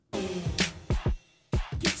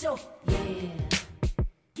yeah.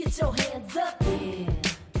 Get your hands up, yeah.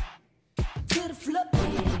 To the floor,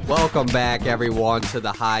 yeah. Welcome back, everyone, to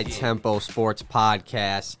the High Tempo Sports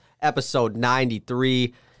Podcast, episode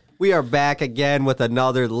 93. We are back again with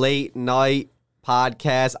another late night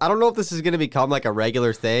podcast. I don't know if this is going to become like a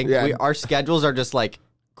regular thing. Yeah. Our schedules are just like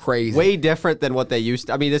Crazy. way different than what they used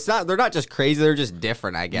to. I mean, they're not just crazy, they're just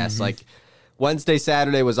different, I guess. Mm-hmm. Like Wednesday,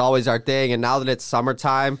 Saturday was always our thing, and now that it's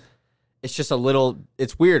summertime, it's just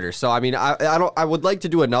it's weirder. So I mean, I would like to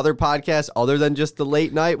do another podcast other than just the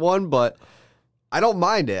late night one, but I don't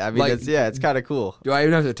mind it. I mean, Like- it's kind of cool. Do I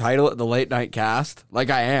even have to title it the Late Night Cast?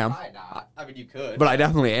 Like I am. Why not? I mean, you could. But I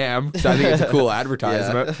definitely am. So I think it's a cool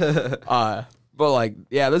advertisement. But like,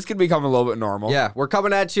 yeah, this could become a little bit normal. Yeah, we're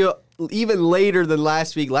coming at you even later than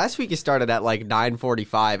last week. Last week you started at like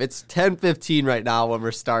 9:45. It's 10:15 right now when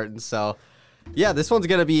we're starting. So, yeah, this one's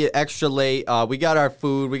gonna be extra late. We got our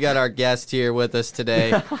food. We got our guest here with us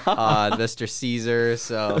today, Mr. Caesar.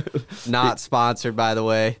 So, not sponsored, by the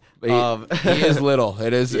way. But he is little.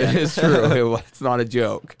 It is true. It's not a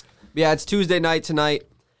joke. Yeah, it's Tuesday night tonight,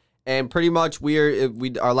 and pretty much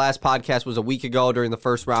our last podcast was a week ago during the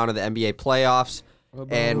first round of the NBA playoffs,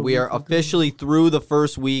 and we are officially through the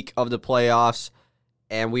first week of the playoffs,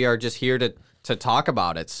 and we are just here to talk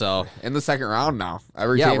about it. So In the second round now.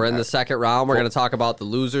 we're in the second round. We're going to talk about the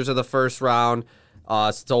losers of the first round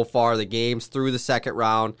so far, the games through the second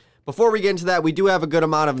round. Before we get into that, we do have a good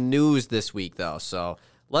amount of news this week, though, so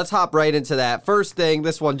let's hop right into that. First thing,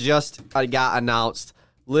 this one just got announced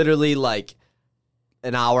literally like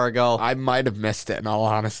an hour ago. I might have missed it, in all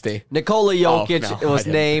honesty. Nikola Jokic no, I was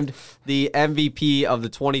didn't. named the MVP of the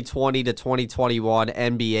 2020 to 2021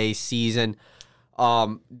 NBA season.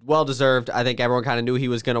 Well-deserved. I think everyone kind of knew he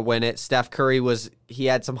was going to win it. Steph Curry he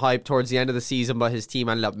had some hype towards the end of the season, but his team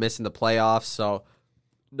ended up missing the playoffs, so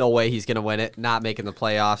no way he's going to win it, not making the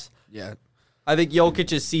playoffs. Yeah. I think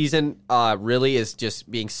Jokic's season really is just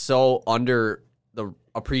being so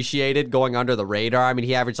appreciated, going under the radar. I mean,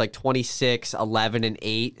 he averaged like 26, 11, and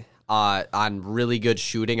 8 on really good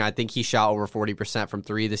shooting. I think he shot over 40% from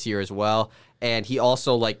three this year as well. And he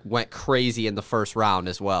also like went crazy in the first round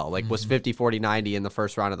as well. Like was 50, 40, 90 in the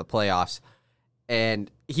first round of the playoffs.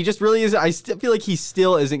 And he just really is. I still feel like he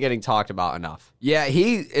still isn't getting talked about enough. Yeah,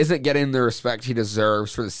 he isn't getting the respect he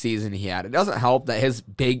deserves for the season he had. It doesn't help that his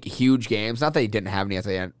big, huge games, not that he didn't have any at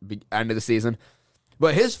the end of the season,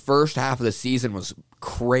 but his first half of the season was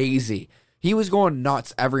crazy. He was going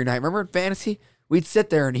nuts every night. Remember in fantasy? We'd sit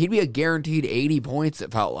there and he'd be a guaranteed 80 points,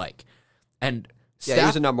 it felt like. And Yeah, he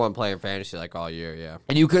was the number one player in fantasy like all year, yeah.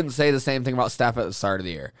 And you couldn't say the same thing about Steph at the start of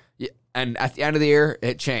the year. And at the end of the year,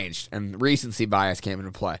 it changed, and recency bias came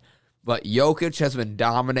into play. But Jokic has been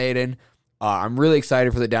dominating. I'm really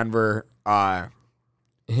excited for the Denver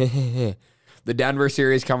the Denver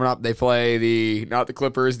series coming up. They play not the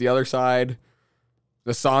Clippers, the other side,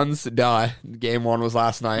 the Suns. Game 1 was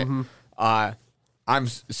last night. I'm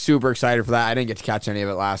super excited for that. I didn't get to catch any of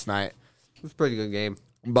it last night. It was a pretty good game.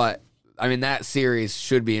 But, I mean, that series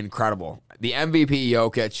should be incredible. The MVP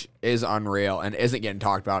Jokic is unreal and isn't getting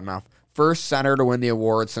talked about enough. First center to win the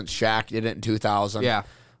award since Shaq did it in 2000. Yeah.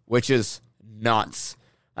 Which is nuts.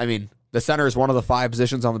 I mean, the center is one of the 5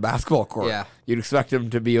 positions on the basketball court. Yeah. You'd expect him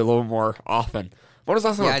to be a little more often. When was the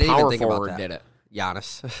last time I a didn't even power think about forward that. did it?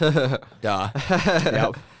 Giannis. Duh.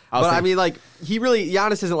 Yep. But I mean, like,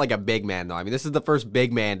 Giannis isn't like a big man, though. I mean, this is the first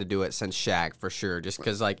big man to do it since Shaq, for sure. Just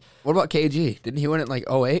because, like, what about KG? Didn't he win it in like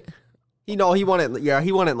 08? he won it. Yeah,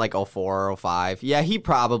 he won it in like 04 or 05. Yeah,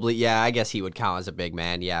 I guess he would count as a big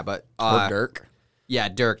man. Yeah, but Or Dirk? Yeah,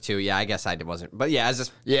 Dirk too. Yeah, I guess I wasn't. But yeah, as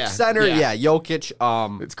a Yeah, center, yeah.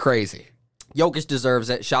 Jokic. It's crazy. Jokic deserves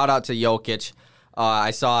it. Shout out to Jokic.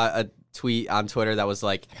 I saw a tweet on Twitter that was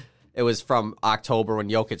like, it was from October when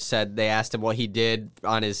Jokic said they asked him what he did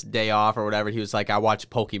on his day off or whatever. He was like, I watched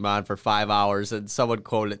Pokemon for 5 hours, and someone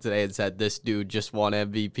quoted it today and said, this dude just won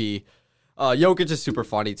MVP. Jokic is super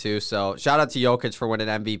funny too, so shout out to Jokic for winning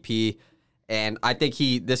MVP, and I think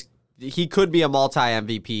he could be a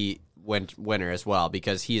multi-MVP winner as well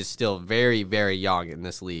because he is still very, very young in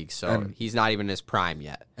this league, so he's not even in his prime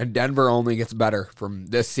yet. And Denver only gets better from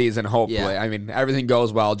this season, hopefully. Yeah. I mean, everything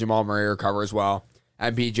goes well. Jamal Murray recovers well.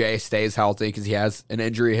 MPJ stays healthy because he has an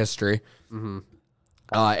injury history. Mm-hmm.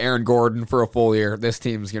 Aaron Gordon for a full year. This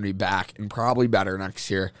team's going to be back and probably better next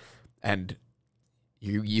year. And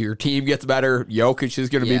your team gets better. Jokic is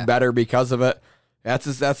going to be better because of it.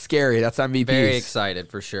 That's scary. That's MVP. Very excited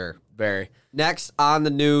for sure. Very. Next on the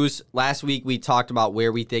news, last week we talked about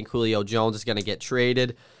where we think Julio Jones is going to get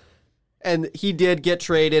traded. And he did get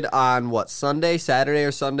traded on, Saturday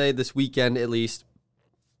or Sunday, this weekend at least.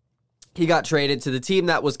 he got traded to the team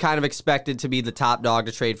that was kind of expected to be the top dog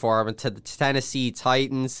to trade for him, to the Tennessee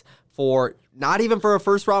Titans for not even for a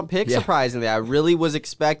first-round pick, surprisingly. I really was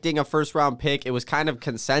expecting a first-round pick. It was kind of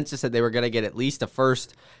consensus that they were going to get at least a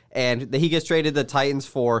first, and he gets traded to the Titans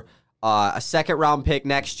for a second-round pick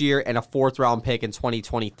next year and a fourth-round pick in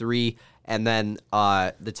 2023, and then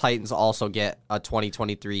the Titans also get a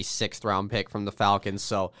 2023 sixth-round pick from the Falcons.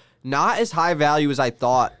 So not as high value as I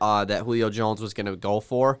thought that Julio Jones was going to go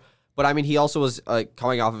for. But, I mean, he also was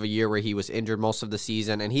coming off of a year where he was injured most of the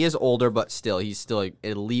season, and he is older, but still, he's still an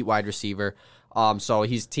elite wide receiver. So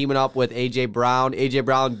he's teaming up with A.J. Brown. A.J.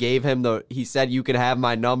 Brown gave him he said, you can have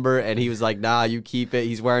my number, and he was like, nah, you keep it.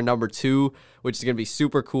 He's wearing number 2, which is going to be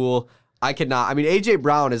super cool. I A.J.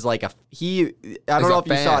 Brown is like I don't know if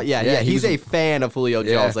you saw it. Yeah, he's a fan of Julio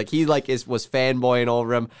Jones. Like, he was fanboying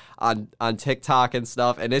over him on TikTok and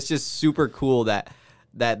stuff, and it's just super cool that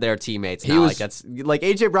they're teammates now. Like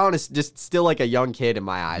AJ Brown is just still like a young kid in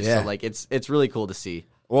my eyes. So like it's really cool to see.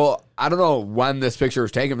 Well, I don't know when this picture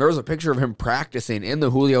was taken. There was a picture of him practicing in the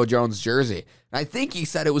Julio Jones jersey. And I think he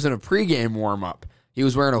said it was in a pregame warm-up. He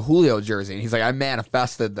was wearing a Julio jersey, and he's like, I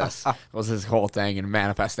manifested this. was his whole thing in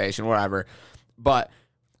manifestation, whatever. But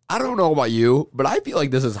I don't know about you, but I feel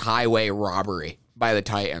like this is highway robbery by the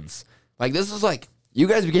Titans. Like, this is like, you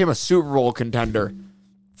guys became a Super Bowl contender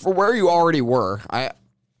for where you already were.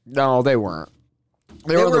 No, they weren't.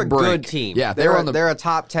 They were a good team. Yeah, they're a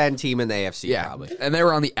top 10 team in the AFC, probably. And they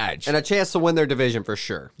were on the edge. And a chance to win their division for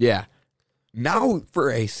sure. Yeah. Now, for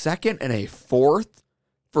a second and a fourth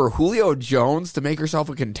for Julio Jones to make yourself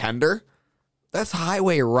a contender, that's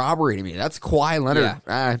highway robbery to me. That's Kawhi Leonard.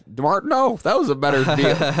 Yeah. DeMar, no, that was a better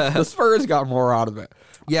deal. The Spurs got more out of it.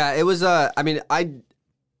 Yeah, it was,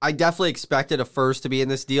 I definitely expected a first to be in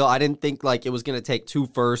this deal. I didn't think like it was going to take 2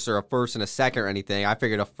 firsts or a first and a second or anything. I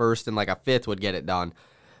figured a first and like a fifth would get it done.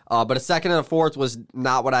 But a second and a fourth was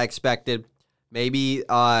not what I expected. Maybe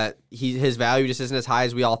his value just isn't as high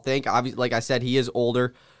as we all think. Obviously, like I said, he is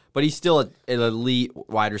older, but he's still an elite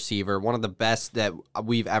wide receiver, one of the best that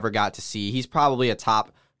we've ever got to see. He's probably a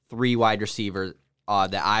top 3 wide receiver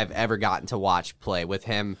that I've ever gotten to watch play with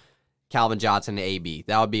him. Calvin Johnson and AB.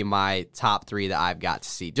 That would be my top 3 that I've got to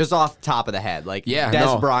see. Just off the top of the head. Like,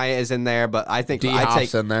 Des Bryant is in there, but I think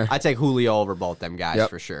I take Julio over both them guys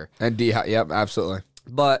for sure. And yep, absolutely.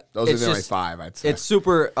 But those are the only 5, I'd say. It's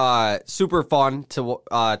super fun to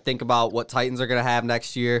think about what Titans are going to have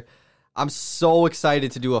next year. I'm so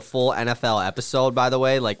excited to do a full NFL episode, by the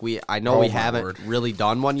way. Like, I know we haven't really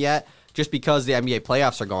done one yet, just because the NBA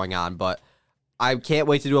playoffs are going on, but I can't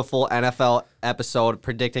wait to do a full NFL episode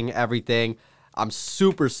predicting everything. I'm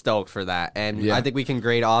super stoked for that. And I think we can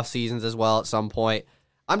grade off seasons as well at some point.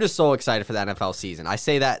 I'm just so excited for the NFL season. I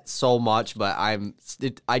say that so much, but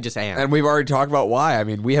I just am. And we've already talked about why. I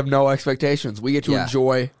mean, we have no expectations. We get to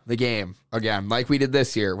enjoy the game again, like we did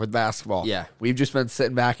this year with basketball. Yeah. We've just been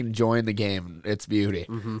sitting back enjoying the game. It's beauty.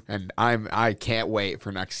 Mm-hmm. And I can't wait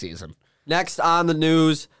for next season. Next on the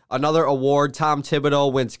news, another award. Tom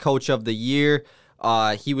Thibodeau wins Coach of the Year.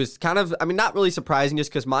 He was kind of, not really surprising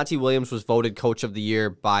just because Monty Williams was voted Coach of the Year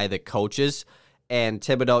by the coaches. And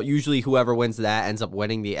Thibodeau, usually whoever wins that ends up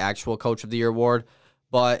winning the actual Coach of the Year award.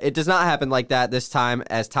 But it does not happen like that this time,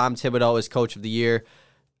 as Tom Thibodeau is Coach of the Year.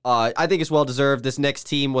 I think it's well-deserved. This next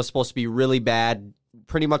team was supposed to be really bad,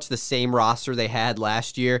 pretty much the same roster they had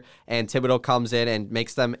last year. And Thibodeau comes in and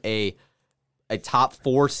makes them a top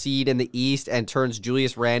 4 seed in the East and turns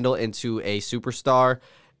Julius Randle into a superstar.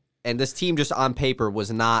 And this team just on paper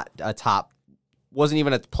wasn't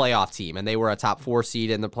even a playoff team, and they were a top 4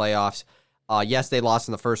 seed in the playoffs. Yes, they lost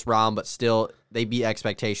in the first round, but still, they beat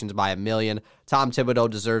expectations by 1 million. Tom Thibodeau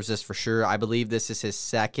deserves this for sure. I believe this is his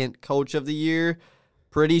second Coach of the Year.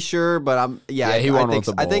 Pretty sure, but he won with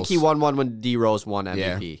the Bulls. I think he won one when D Rose won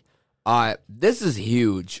MVP. Yeah. This is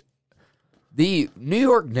huge. The New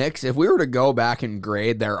York Knicks, if we were to go back and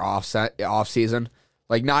grade their off season,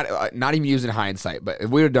 like not even using hindsight, but if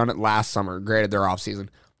we would have done it last summer, graded their offseason,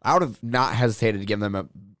 I would have not hesitated to give them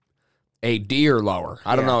a D or lower.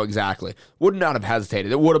 I don't know exactly. Would not have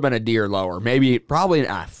hesitated. It would have been a D or lower. Probably an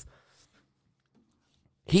F.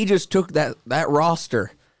 He just took that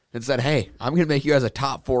roster and said, hey, I'm going to make you guys a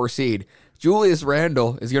top 4 seed. Julius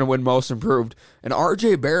Randle is going to win Most Improved, and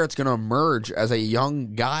RJ Barrett's going to emerge as a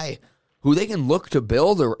young guy who they can look to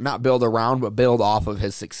build, or not build around, but build off of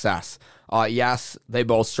his success. Yes, they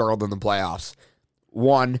both struggled in the playoffs.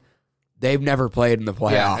 One, they've never played in the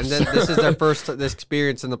playoffs. Yeah, and this is their first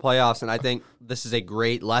experience in the playoffs, and I think this is a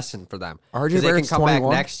great lesson for them. RJ Barrett's 21. They can come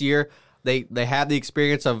back next year. They have the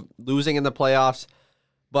experience of losing in the playoffs,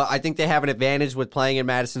 but I think they have an advantage with playing in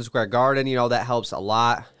Madison Square Garden. That helps a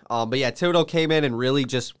lot. But yeah, Thibodeau came in and really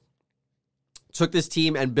just took this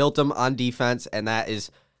team and built them on defense, and that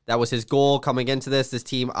was his goal coming into this. This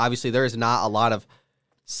team, obviously, there is not a lot of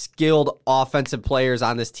skilled offensive players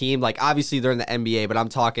on this team. Like, obviously, they're in the NBA, but I'm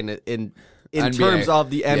talking in NBA. terms of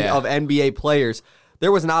of NBA players.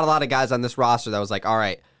 There was not a lot of guys on this roster that was like, all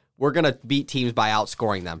right, we're gonna beat teams by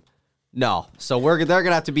outscoring them. No, so they're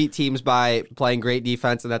gonna have to beat teams by playing great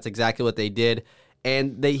defense, and that's exactly what they did.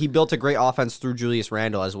 And he built a great offense through Julius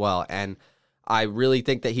Randle as well, and I really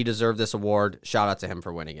think that he deserved this award. Shout out to him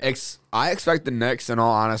for winning it. I expect the Knicks, in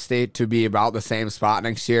all honesty, to be about the same spot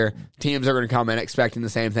next year. Teams are going to come in expecting the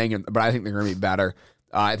same thing, but I think they're going to be better.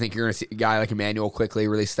 I think you're going to see a guy like Emmanuel quickly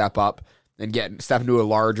really step up and step into a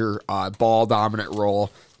larger ball-dominant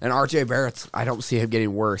role. And R.J. Barrett, I don't see him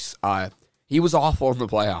getting worse. He was awful in the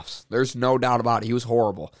playoffs. There's no doubt about it. He was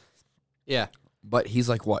horrible. Yeah. But he's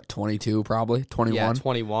like, what, 22 probably? 21? Yeah,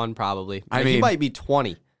 21 probably. I mean, he might be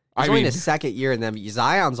 20. He's only in his second year, and then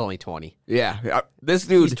Zion's only 20. Yeah. This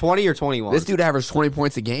dude... He's 20 or 21. This dude averaged 20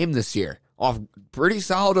 points a game this year off pretty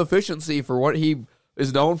solid efficiency for what he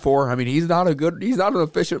is known for. I mean, he's not an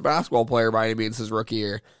efficient basketball player by any means his rookie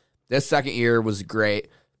year. This second year was great.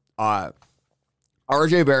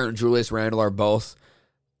 RJ Barrett and Julius Randle are both,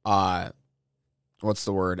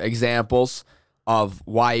 examples of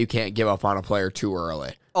why you can't give up on a player too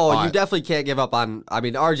early. Oh, you definitely can't give up on. I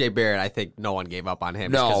mean, RJ Barrett. I think no one gave up on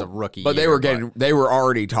him because of rookie. But year, they were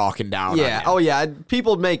already talking down. Yeah. On him. Oh yeah.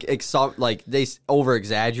 People make they over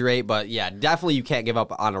exaggerate, but yeah, definitely you can't give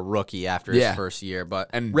up on a rookie after his first year.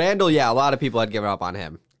 And Randall, a lot of people had given up on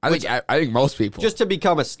him. I think most people just to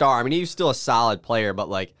become a star. I mean, he's still a solid player, but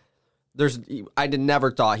like, I never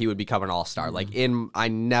thought he would become an all-star. I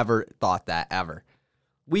never thought that ever.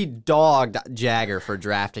 We dogged Jagger for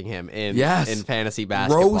drafting him in fantasy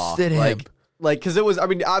basketball. Roasted him. Because it was, I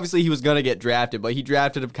mean, obviously he was going to get drafted, but he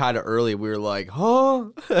drafted him kind of early. We were like, huh?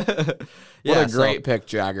 What a great pick,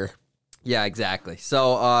 Jagger. Yeah, exactly.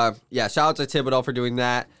 So, shout out to Thibodeau for doing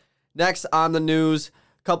that. Next on the news,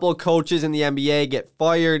 a couple of coaches in the NBA get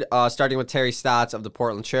fired, starting with Terry Stotts of the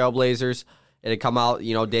Portland Trail Blazers. It had come out,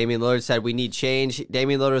 Damian Lillard said, we need change.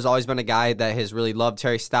 Damian Lillard has always been a guy that has really loved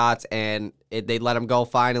Terry Stotts, and they let him go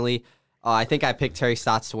finally. I think I picked Terry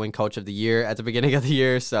Stotts to win Coach of the Year at the beginning of the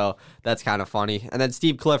year, so that's kind of funny. And then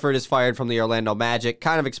Steve Clifford is fired from the Orlando Magic.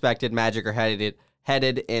 Kind of expected. Magic are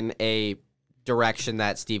headed in a direction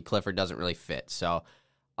that Steve Clifford doesn't really fit. So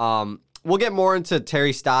we'll get more into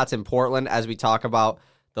Terry Stotts in Portland as we talk about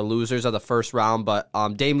the losers of the first round. But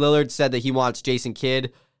Dame Lillard said that he wants Jason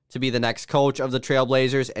Kidd to be the next coach of the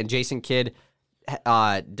Trailblazers, and Jason Kidd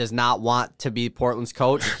does not want to be Portland's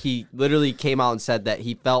coach. He literally came out and said that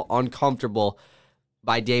he felt uncomfortable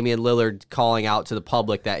by Damian Lillard calling out to the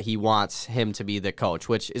public that he wants him to be the coach,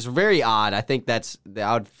 which is very odd. I think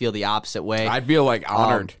I would feel the opposite way. I'd feel like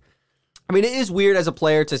honored. I mean, it is weird as a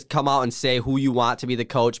player to come out and say who you want to be the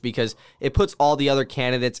coach because it puts all the other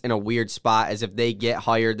candidates in a weird spot as if they get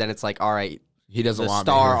hired, then it's like, all right, he doesn't want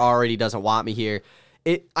me here. The star here. already doesn't want me here.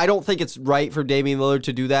 I don't think it's right for Damian Lillard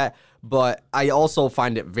to do that, but I also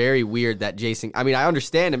find it very weird that I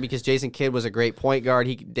understand him because Jason Kidd was a great point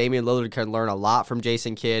guard. Damian Lillard can learn a lot from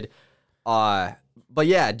Jason Kidd. But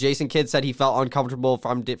yeah, Jason Kidd said he felt uncomfortable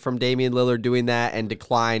from Damian Lillard doing that and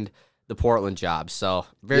declined the Portland job. So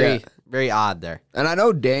very odd there. And I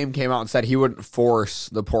know Dame came out and said he wouldn't force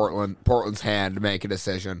Portland's hand to make a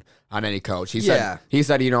decision on any coach. He said,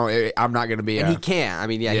 I'm not going to be he can't. I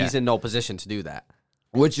mean, he's in no position to do that.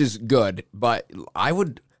 Which is good, but I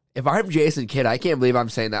would, if I'm Jason Kidd, I can't believe I'm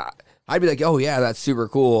saying that. I'd be like, oh yeah, that's super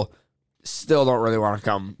cool. Still don't really want to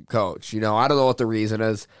come coach. I don't know what the reason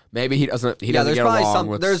is. Maybe he doesn't get along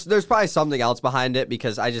with. There's probably something else behind it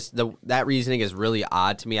because that reasoning is really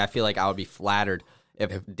odd to me. I feel like I would be flattered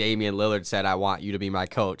if Damian Lillard said, I want you to be my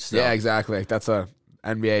coach. So. Yeah, exactly. That's a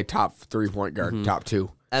NBA top 3-point guard, top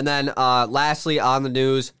 2. And then lastly on the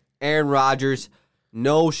news, Aaron Rodgers.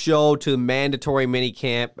 No show to mandatory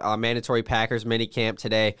mandatory Packers minicamp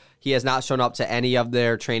today. He has not shown up to any of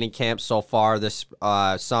their training camps so far this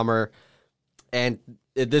summer. And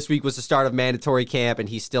this week was the start of mandatory camp, and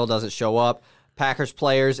he still doesn't show up. Packers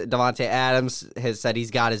players, Davante Adams has said he's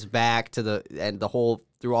got his back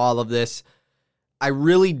through all of this. I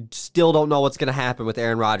really still don't know what's going to happen with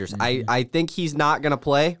Aaron Rodgers. Mm-hmm. I think he's not going to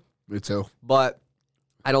play. Me too. But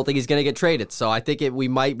I don't think he's going to get traded. So I think we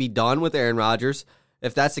might be done with Aaron Rodgers.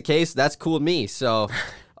 If that's the case, that's cool with me. So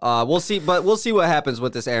we'll see. But we'll see what happens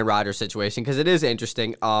with this Aaron Rodgers situation because it is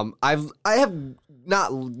interesting. I have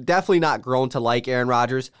definitely not grown to like Aaron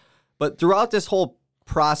Rodgers, but throughout this whole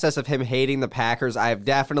process of him hating the Packers, I have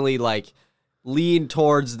definitely lean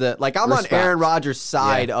towards the I'm Respect. on Aaron Rodgers'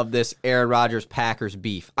 side of this Aaron Rodgers Packers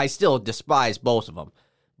beef. I still despise both of them,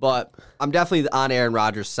 but I'm definitely on Aaron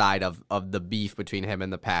Rodgers' side of the beef between him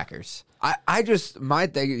and the Packers. My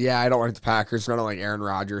thing, I don't like the Packers, and I don't like Aaron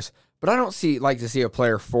Rodgers, but I don't like to see a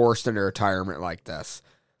player forced into retirement like this.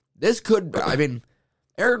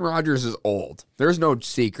 Aaron Rodgers is old. There's no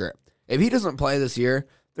secret. If he doesn't play this year,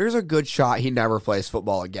 there's a good shot he never plays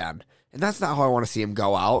football again. And that's not how I want to see him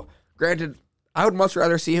go out. Granted, I would much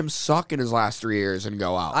rather see him suck in his last 3 years and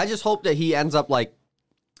go out. I just hope that he ends up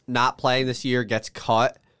not playing this year, gets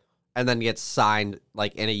cut, and then gets signed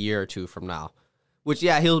in a year or two from now. Which,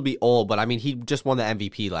 he'll be old, but he just won the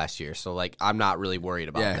MVP last year, so I'm not really worried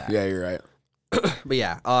about that. Yeah, you're right.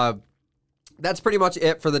 But that's pretty much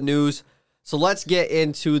it for the news. So let's get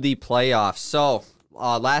into the playoffs. So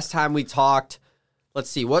last time we talked, let's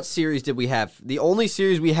see, what series did we have? The only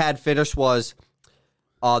series we had finished was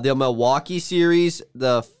the Milwaukee series,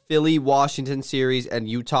 the Philly-Washington series, and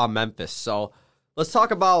Utah-Memphis. So let's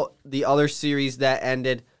talk about the other series that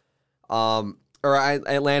ended.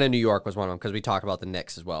 Atlanta-New York was one of them because we talked about the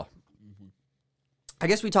Knicks as well. I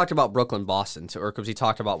guess we talked about Brooklyn-Boston, or because we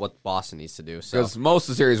talked about what Boston needs to do. Because most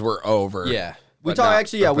of the series were over. Yeah. We but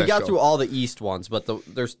not we got official. through all the East ones, but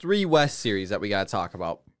there's 3 West series that we got to talk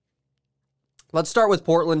about. Let's start with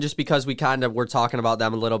Portland just because we kind of were talking about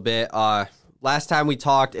them a little bit. Last time we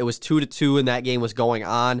talked, it was 2-2, and that game was going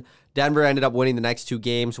on. Denver ended up winning the next 2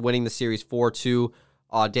 games, winning the series 4-2.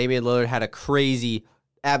 Damian Lillard had a crazy,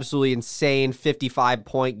 absolutely insane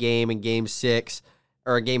 55-point game in Game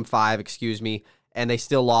 5, excuse me, and they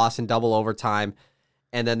still lost in double overtime.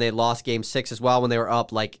 And then they lost Game 6 as well when they were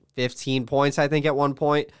up 15 points, I think, at one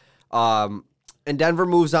point. And Denver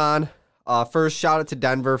moves on. First, shout out to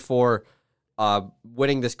Denver for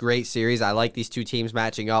winning this great series. I like these 2 teams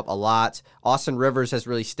matching up a lot. Austin Rivers has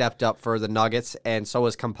really stepped up for the Nuggets, and so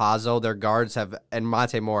has Campazzo. Their guards have, and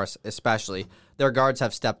Monte Morris especially, their guards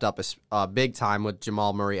have stepped up big time with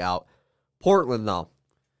Jamal Murray out. Portland, though.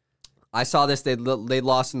 I saw this. They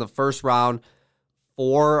lost in the first round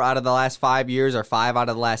 4 out of the last 5 years, or 5 out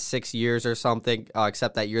of the last 6 years or something,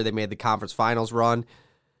 except that year they made the conference finals run.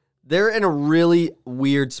 They're in a really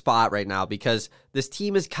weird spot right now because this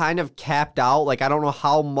team is kind of capped out. I don't know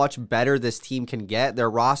how much better this team can get. Their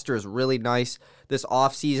roster is really nice. This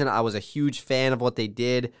offseason, I was a huge fan of what they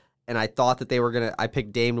did, and I thought that they were going to – I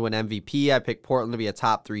picked Dame to win MVP. I picked Portland to be a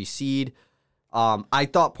top 3 seed. I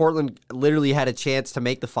thought Portland literally had a chance to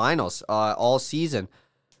make the finals all season.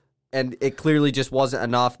 And it clearly just wasn't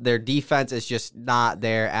enough. Their defense is just not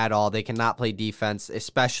there at all. They cannot play defense,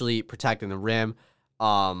 especially protecting the rim.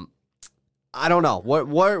 I don't know.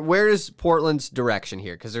 Where is Portland's direction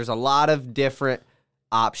here? Because there's a lot of different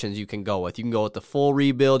options you can go with. You can go with the full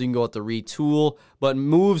rebuild. You can go with the retool. But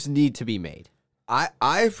moves need to be made.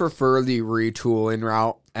 I prefer the retooling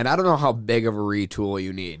route, and I don't know how big of a retool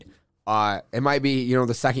you need. It might be,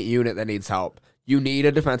 the second unit that needs help. You need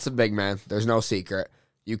a defensive big man. There's no secret.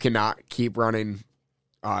 You cannot keep running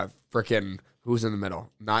who's in the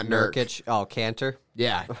middle? Not Nurk. Nurkic. Oh, Cantor.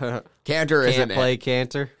 Yeah. Cantor isn't Can't play it.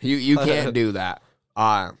 Cantor. You can't do that.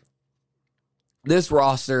 This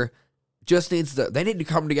roster just they need to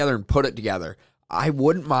come together and put it together. I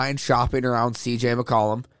wouldn't mind shopping around CJ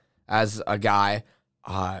McCollum as a guy,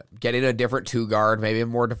 getting a different 2 guard, maybe a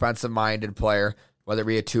more defensive-minded player, whether it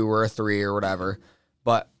be a 2 or a 3 or whatever.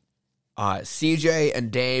 But CJ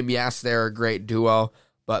and Dame, yes, they're a great duo.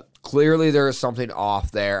 But clearly there is something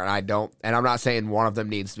off there, and I'm not saying one of them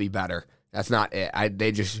needs to be better. That's not it.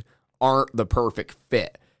 They just aren't the perfect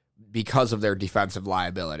fit because of their defensive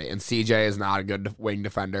liability. And CJ is not a good wing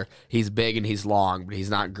defender. He's big and he's long, but he's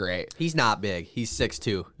not great. He's not big. He's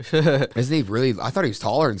 6'2". Isn't he really? I thought he was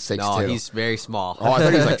taller than 6'2". No, he's very small. Oh, I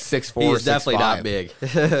thought he was 6'4", He's definitely 6'5". not big.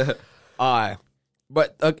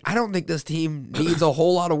 But I don't think this team needs a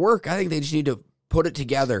whole lot of work. I think they just need to put it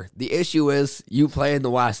together. The issue is you play in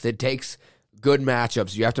the West. It takes good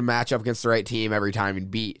matchups. You have to match up against the right team every time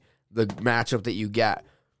and beat the matchup that you get.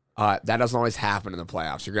 That doesn't always happen in the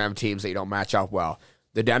playoffs. You're going to have teams that you don't match up well.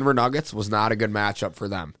 The Denver Nuggets was not a good matchup for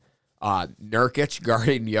them. Nurkic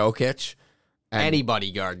guarding Jokic.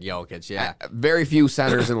 Anybody guard Jokic, yeah. Very few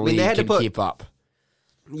centers in the league can keep up.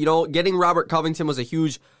 Getting Robert Covington was a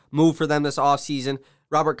huge move for them this offseason.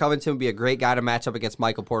 Robert Covington would be a great guy to match up against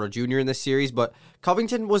Michael Porter Jr. in this series, but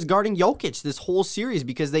Covington was guarding Jokic this whole series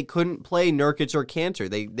because they couldn't play Nurkic or Cantor.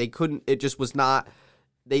 They couldn't. It just was not.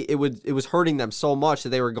 It was hurting them so much that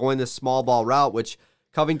they were going this small ball route, which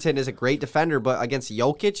Covington is a great defender, but against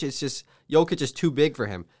Jokic, it's just Jokic is too big for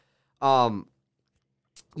him. Portland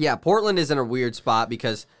is in a weird spot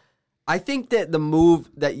because I think that the move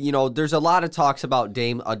that, there's a lot of talks about a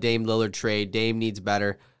Dame Lillard trade. Dame needs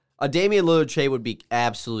better. A Damian Lillard trade would be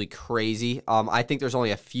absolutely crazy. I think there's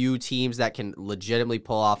only a few teams that can legitimately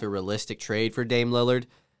pull off a realistic trade for Dame Lillard,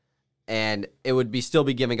 and it would still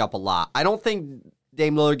be giving up a lot. I don't think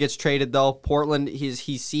Dame Lillard gets traded, though. Portland,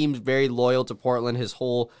 he seems very loyal to Portland his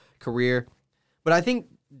whole career. But I think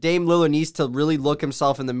Dame Lillard needs to really look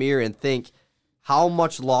himself in the mirror and think, how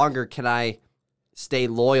much longer can I stay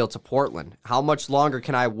loyal to Portland? How much longer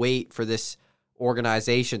can I wait for this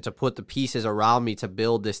organization to put the pieces around me to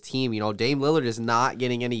build this team? Dame Lillard is not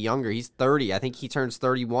getting any younger. He's 30. I think he turns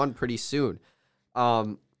 31 pretty soon.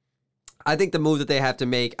 I think the move that they have to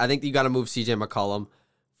make, I think you got to move CJ McCollum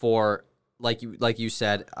for, like you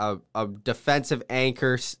said, a defensive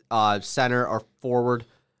anchor, center or forward.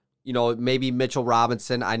 Maybe Mitchell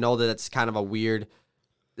Robinson. I know that it's kind of a weird,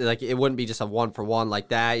 like it wouldn't be just a 1-for-1 like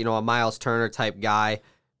that. A Miles Turner type guy.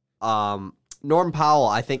 Norman Powell,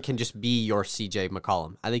 I think, can just be your CJ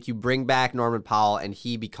McCollum. I think you bring back Norman Powell and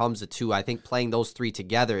he becomes a 2. I think playing those 3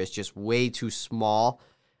 together is just way too small.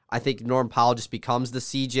 I think Norman Powell just becomes the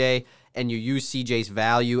CJ, and you use CJ's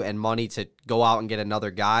value and money to go out and get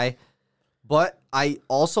another guy. But I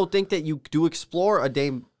also think that you do explore a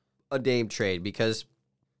Dame trade, because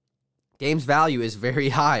Dame's value is very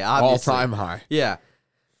high, obviously. All-time high. Yeah.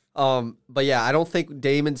 But yeah, I don't think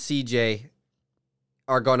Dame and CJ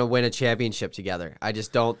are going to win a championship together. I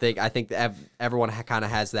just don't think. I think that everyone kind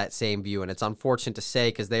of has that same view, and it's unfortunate to say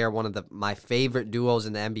because they are one of my favorite duos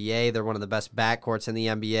in the NBA. They're one of the best backcourts in the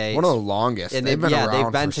NBA. One of the longest. And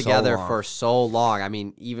they've been together for so long. I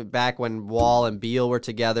mean, even back when Wall and Beal were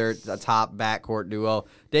together, a top backcourt duo.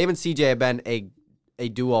 Dame and CJ have been a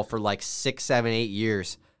duo for like 6, 7, 8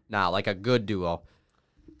 years now, like a good duo.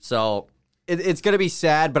 So it's going to be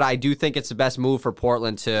sad, but I do think it's the best move for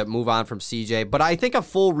Portland to move on from CJ. But I think a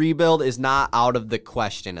full rebuild is not out of the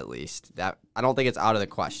question, at least. I don't think it's out of the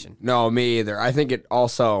question. No, me either. I think it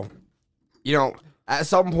also, at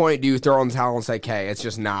some point, do you throw in the towel and say, okay, it's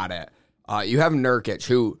just not it. You have Nurkic,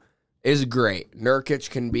 who is great. Nurkic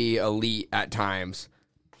can be elite at times,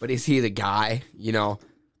 but is he the guy?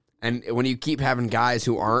 And when you keep having guys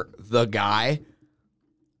who aren't the guy,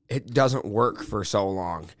 it doesn't work for so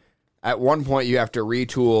long. At one point, you have to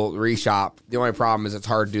retool, reshop. The only problem is it's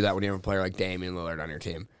hard to do that when you have a player like Damian Lillard on your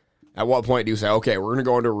team. At what point do you say, okay, we're going to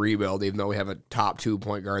go into a rebuild, even though we have a top 2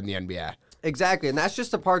 point guard in the NBA? Exactly, and that's just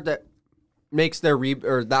the part that makes this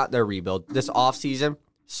offseason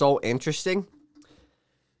so interesting.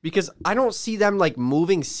 Because I don't see them like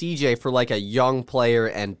moving CJ for like a young player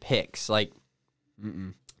and picks. Like,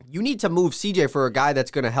 you need to move CJ for a guy that's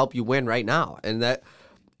going to help you win right now, and that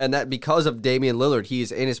because of Damian Lillard, he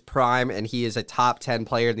is in his prime and he is a top 10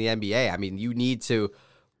 player in the NBA. I mean, you need to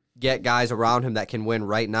get guys around him that can win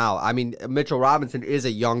right now. I mean, Mitchell Robinson is a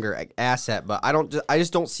younger asset, but I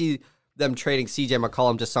just don't see them trading CJ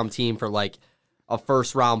McCollum to some team for like a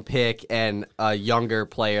first-round pick and a younger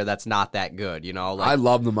player that's not that good, I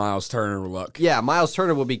love the Miles Turner look. Yeah, Miles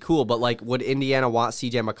Turner would be cool, but like, would Indiana want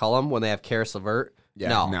CJ McCollum when they have Karis LeVert?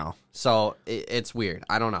 Yeah, no. So it's weird.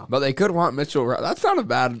 I don't know. But they could want Mitchell. That's not a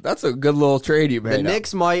bad. That's a good little trade you made. The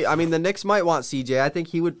Knicks might want CJ. I think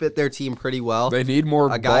he would fit their team pretty well. They need more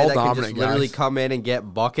a guy that ball-dominant can just literally come in and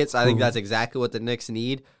get buckets. I think that's exactly what the Knicks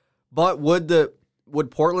need. But would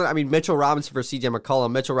Portland? I mean, Mitchell Robinson for CJ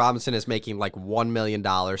McCollum. Mitchell Robinson is making like $1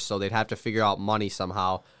 million, so they'd have to figure out money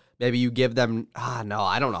somehow. Maybe you give them. No,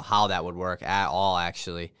 I don't know how that would work at all.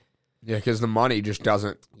 Actually. Yeah, because the money just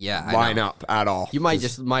doesn't line up at all. You might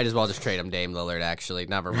as well just trade him Dame Lillard. Actually,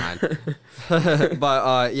 never mind.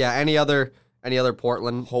 But yeah, any other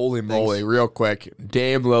Portland? Holy things? moly! Real quick,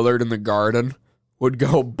 Dame Lillard in the Garden would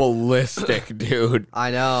go ballistic, dude. I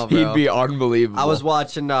know, bro. He'd be unbelievable. I was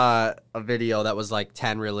watching a video that was like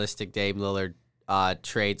 10 realistic Dame Lillard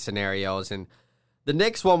trade scenarios, and the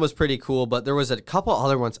Knicks one was pretty cool, but there was a couple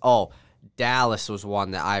other ones. Oh. Dallas was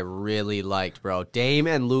one that I really liked, bro. Dame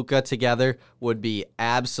and Luka together would be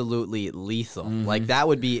absolutely lethal. Like, that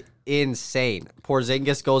would be insane.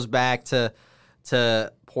 Porzingis goes back to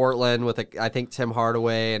Portland with, I think, Tim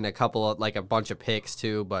Hardaway and a bunch of picks,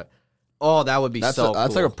 too. But, that would be so cool.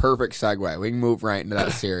 That's like a perfect segue. We can move right into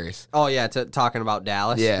that series. Oh, yeah, talking about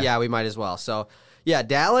Dallas? Yeah, we might as well. So, yeah,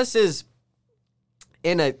 Dallas is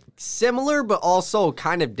in a similar but also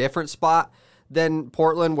kind of different spot than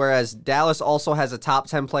Portland, whereas Dallas also has a top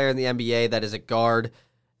 10 player in the NBA that is a guard,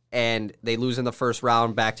 and they lose in the first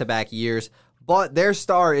round back-to-back years. But their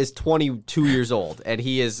star is 22 years old, and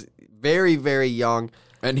he is very, very young.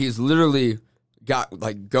 And he's literally got,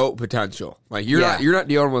 like, GOAT potential. Like, you're not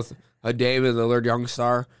dealing with a Damian Lillard young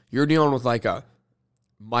star. You're dealing with, like, a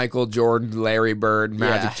Michael Jordan, Larry Bird,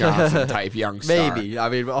 Magic Johnson type young star. Maybe. I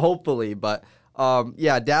mean, hopefully. But,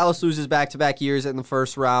 Dallas loses back-to-back years in the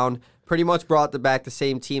first round. Pretty much brought back the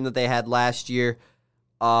same team that they had last year.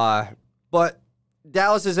 But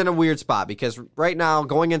Dallas is in a weird spot because right now,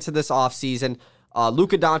 going into this offseason,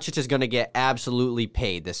 Luka Doncic is going to get absolutely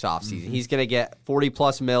paid this offseason. He's going to get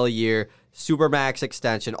 $40+ million a year, Supermax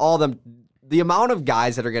extension, all of them. The amount of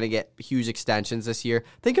guys that are going to get huge extensions this year,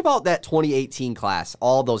 think about that 2018 class,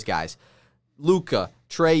 all those guys. Luka,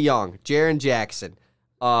 Trae Young, Jaren Jackson.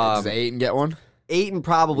 Does Ayton get one? Ayton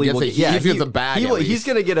probably will get, a bag. He's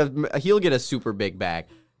going to he'll get a super big bag.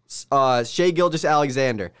 Shai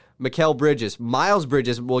Gilgeous-Alexander, Mikal Bridges, Miles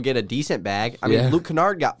Bridges will get a decent bag. I mean, Luke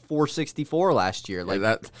Kennard got $464 last year. Like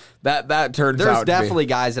that turns out. There's definitely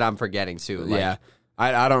guys that I'm forgetting too. Like,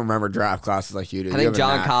 I don't remember draft classes like you do. I think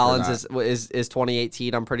John Collins is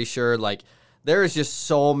 2018. I'm pretty sure. Like there is just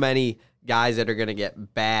so many guys that are going to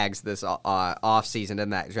get bags this offseason in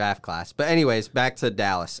that draft class. But anyways, back to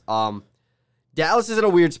Dallas. Dallas is in a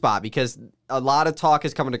weird spot because a lot of talk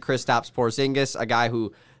is coming to Kristaps Porzingis, a guy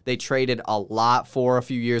who they traded a lot for a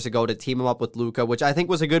few years ago to team him up with Luka, which I think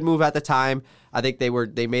was a good move at the time. I think they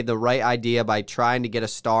made the right idea by trying to get a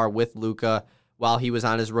star with Luka while he was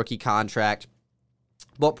on his rookie contract.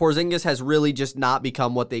 But Porzingis has really just not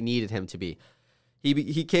become what they needed him to be.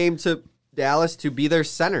 He came to Dallas to be their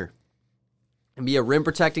center and be a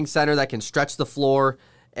rim-protecting center that can stretch the floor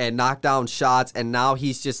and knock down shots, and now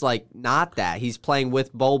he's just like not that. He's playing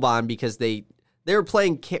with Boban because they were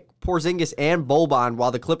playing Porzingis and Boban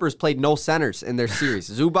while the Clippers played no centers in their series.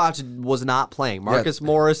 Zubac was not playing. Marcus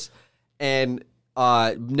Morris and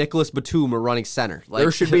Nicholas Batum are running center. Like,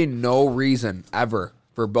 there should be no reason ever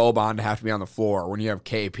for Boban to have to be on the floor when you have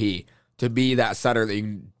KP to be that center that you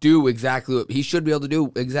can do exactly what he should be able to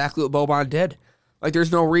do, exactly what Boban did. Like,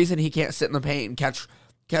 there's no reason he can't sit in the paint and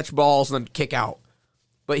catch balls and then kick out.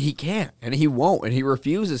 But he can't, and he won't, and he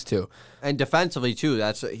refuses to. And defensively, too,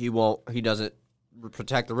 he doesn't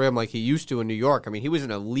protect the rim like he used to in New York. I mean, he was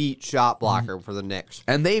an elite shot blocker for the Knicks.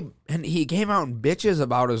 And he came out and bitches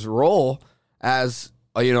about his role as,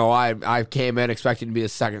 I came in expecting to be a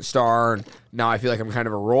second star, and now I feel like I'm kind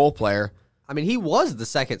of a role player. I mean, he was the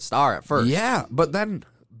second star at first. Yeah, but then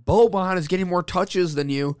Boban is getting more touches than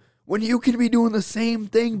you when you can be doing the same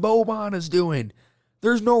thing Boban is doing.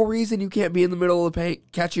 There's no reason you can't be in the middle of the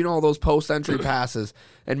paint catching all those post-entry passes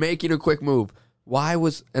and making a quick move.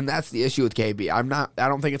 And that's the issue with KB. I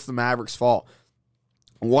don't think it's the Mavericks' fault.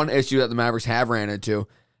 One issue that the Mavericks have ran into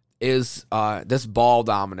is this ball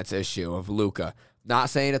dominance issue of Luka. Not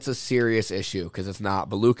saying it's a serious issue, because it's not,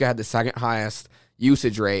 but Luka had the second highest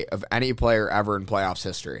usage rate of any player ever in playoffs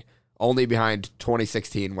history, only behind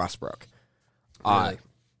 2016 Westbrook. Really?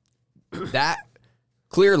 That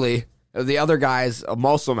clearly, the other guys,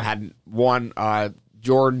 most of them hadn't won.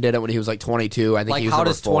 Jordan did it when he was like 22. I think he was how number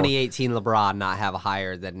does 4. 2018 LeBron not have a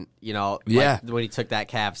higher than, when he took that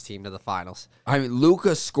Cavs team to the finals? I mean,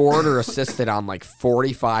 Luka scored or assisted on like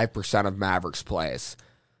 45% of Mavericks plays.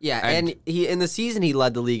 Yeah, and he in the season he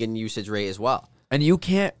led the league in usage rate as well. And you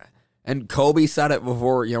can't. And Kobe said it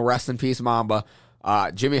before. Rest in peace, Mamba.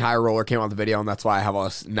 Jimmy High Roller came out with the video, and that's why I have all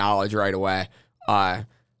this knowledge right away.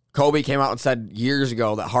 Kobe came out and said years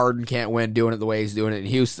ago that Harden can't win doing it the way he's doing it in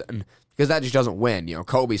Houston, because that just doesn't win.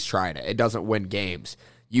 Kobe's trying it. It doesn't win games.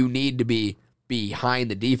 You need to be behind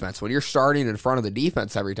the defense. When you're starting in front of the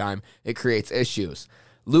defense every time, it creates issues.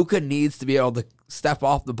 Luka needs to be able to step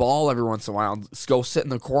off the ball every once in a while and go sit in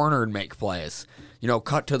the corner and make plays.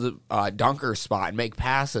 Cut to the dunker spot and make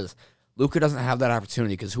passes. Luka doesn't have that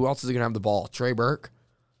opportunity, because who else is going to have the ball? Trey Burke?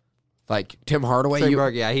 Like Tim Hardaway? Trey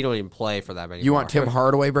Burke, he don't even play for that anymore. You want Tim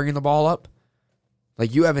Hardaway bringing the ball up?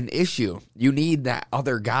 Like, you have an issue. You need that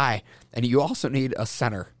other guy, and you also need a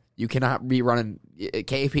center. You cannot be running.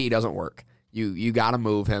 KP doesn't work. You got to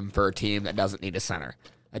move him for a team that doesn't need a center,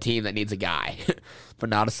 a team that needs a guy, but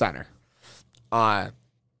not a center.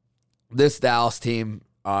 This Dallas team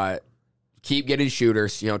keep getting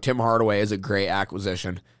shooters. Tim Hardaway is a great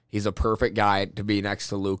acquisition. He's a perfect guy to be next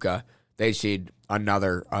to Luka. They need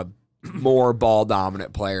another more ball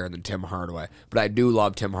dominant player than Tim Hardaway, but I do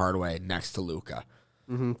love Tim Hardaway next to Luka.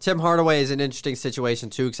 Mm-hmm. Tim Hardaway is an interesting situation,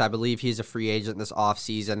 too, because I believe he's a free agent this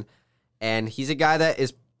offseason, and he's a guy that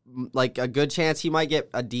is like a good chance he might get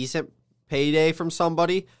a decent payday from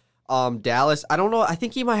somebody. Dallas, I don't know. I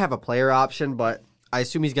think he might have a player option, but I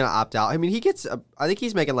assume he's going to opt out. I mean, I think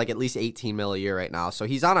he's making like at least $18 million a year right now, so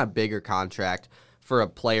he's on a bigger contract for a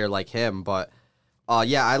player like him. But I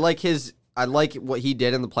like what he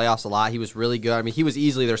did in the playoffs a lot. He was really good. I mean, he was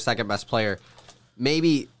easily their second best player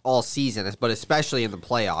maybe all season, but especially in the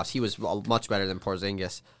playoffs. He was much better than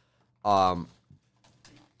Porzingis.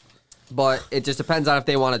 But it just depends on if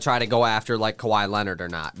they want to try to go after like Kawhi Leonard or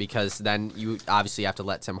not, because then you obviously have to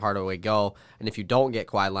let Tim Hardaway go. And if you don't get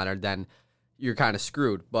Kawhi Leonard, then you're kind of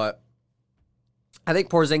screwed. But I think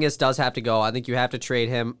Porzingis does have to go. I think you have to trade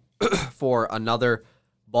him for another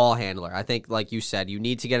ball handler. I think, like you said, you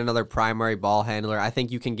need to get another primary ball handler. I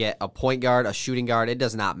think you can get a point guard, a shooting guard. It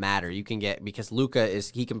does not matter. You can get, because Luka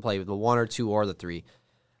he can play with the 1 or 2 or the 3.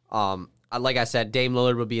 Like I said, Dame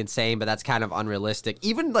Lillard would be insane, but that's kind of unrealistic.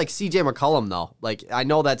 Even like CJ McCollum, though. Like, I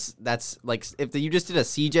know that's like, if you just did a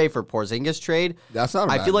CJ for Porzingis trade, That's not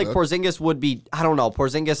a I bad feel like move. Porzingis would be, I don't know,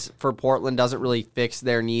 Porzingis for Portland doesn't really fix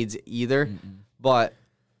their needs either. But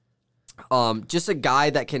just a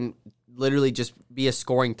guy that can literally just be a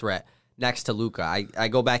scoring threat next to Luka. I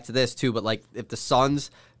go back to this too, but like if the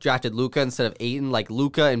Suns drafted Luka instead of Ayton, like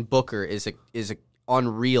Luka and Booker is a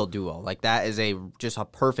unreal duo. Like that is just a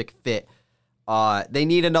perfect fit. They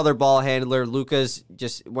need another ball handler. Luka's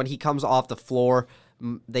just, when he comes off the floor,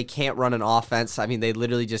 they can't run an offense. I mean, they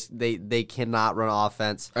literally just they cannot run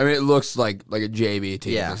offense. I mean, it looks like a JV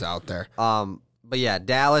team Yeah. is out there. But yeah,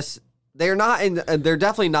 Dallas, they're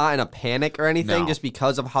definitely not in a panic or anything No. just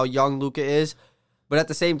because of how young Luka is. But at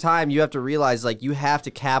the same time, you have to realize like you have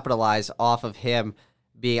to capitalize off of him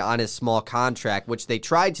being on his small contract, which they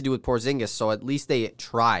tried to do with Porzingis. So at least they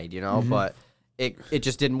tried, you know. But it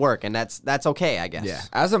just didn't work, and that's okay, I guess. Yeah.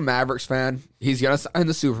 As a Mavericks fan, he's gonna sign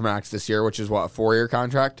the Supermax this year, which is what, a 4-year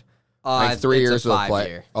contract? Like 3 it's a years of play.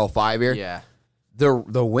 5-year. Oh, 5-year? Yeah.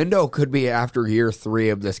 The window could be after year 3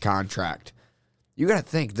 of this contract. You got to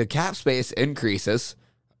think, the cap space increases.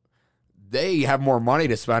 They have more money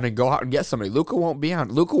to spend and go out and get somebody. Luka won't be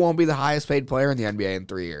the highest paid player in the NBA in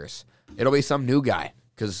 3 years. It'll be some new guy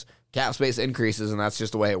because cap space increases, and that's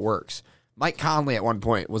just the way it works. Mike Conley at one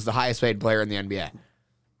point was the highest paid player in the NBA.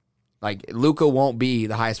 Like, Luka won't be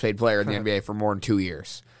the highest paid player in the NBA for more than 2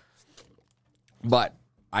 years. But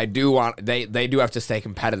I do want they do have to stay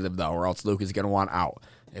competitive though, or else Luka's going to want out.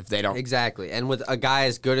 If they don't, Exactly. And with a guy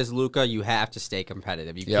as good as Luka, you have to stay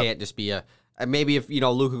competitive. You Yep. can't just be maybe if,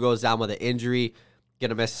 Luka goes down with an injury, going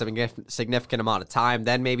to miss some significant amount of time,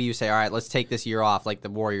 then maybe you say, all right, let's take this year off like the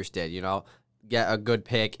Warriors did, get a good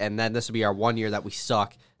pick, and then this will be our 1 year that we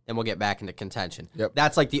suck, then we'll get back into contention. Yep.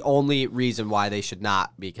 That's like the only reason why they should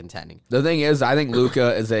not be contending. the thing is, I think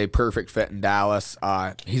Luka is a perfect fit in Dallas.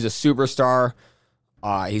 He's a superstar.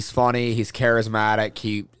 He's funny. He's charismatic.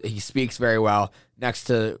 He speaks very well. Next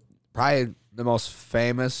to probably the most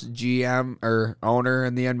famous GM or owner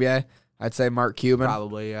in the NBA, I'd say Mark Cuban.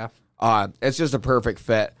 Probably, yeah. It's just a perfect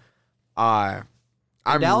fit. I'm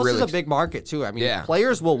Dallas really is a big market, too. I mean, Yeah.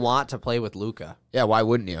 players will want to play with Luka. Yeah, why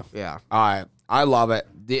wouldn't you? Yeah. I love it.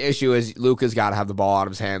 The issue is Luka's got to have the ball out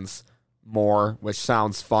of his hands more, which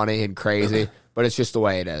sounds funny and crazy, but it's just the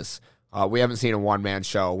way it is. We haven't seen a one-man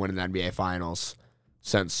show win an NBA Finals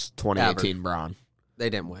since 2018 Braun.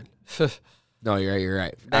 They didn't win. No, you're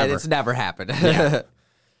right. Ever. It's never happened. Yeah.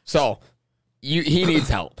 So he needs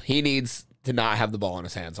help. He needs to not have the ball in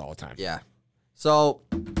his hands all the time. Yeah. So,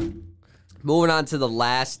 moving on to the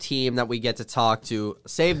last team that we get to talk to.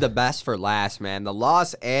 Save the best for last, man. The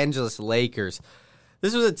Los Angeles Lakers.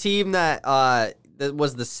 This was a team that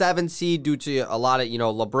was the 7th seed due to a lot of,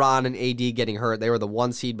 LeBron and AD getting hurt. They were the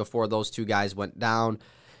 1 seed before those two guys went down.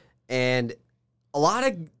 And a lot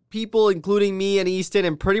of people, including me and Easton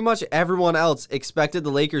and pretty much everyone else, expected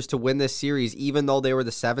the Lakers to win this series, even though they were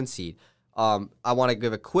the 7th seed. I want to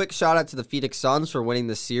give a quick shout out to the Phoenix Suns for winning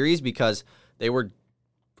this series because they were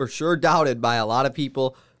for sure doubted by a lot of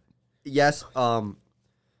people. Yes, LeBron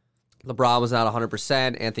was not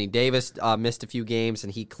 100%. Anthony Davis missed a few games,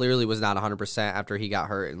 and he clearly was not 100% after he got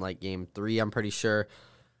hurt in like game 3, I'm pretty sure.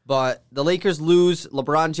 But the Lakers lose.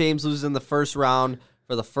 LeBron James loses in the first round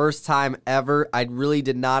for the first time ever. I really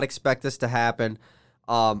did not expect this to happen.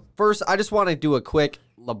 First, I just want to do a quick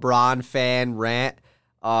LeBron fan rant.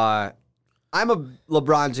 I'm a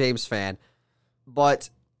LeBron James fan, but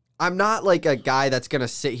I'm not like a guy that's going to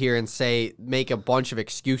sit here and make a bunch of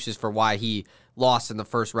excuses for why he lost in the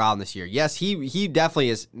first round this year. Yes, he definitely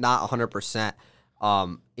is not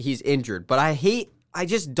 100%. He's injured, but I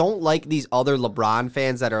just don't like these other LeBron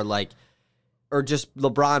fans that are like, or just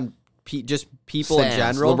LeBron, just people in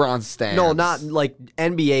Stans. general. LeBron stans. No, not like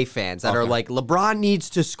NBA fans that are Okay. like, LeBron needs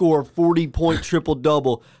to score 40-point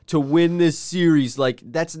triple-double to win this series. Like,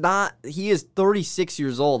 that's not, he is 36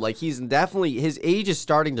 years old. Like, he's definitely, his age is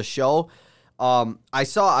starting to show. I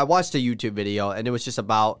watched a YouTube video and it was just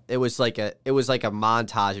it was like a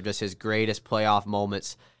montage of just his greatest playoff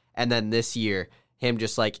moments. And then this year, him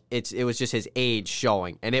just like it was just his age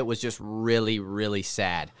showing, and it was just really, really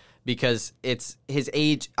sad because it's his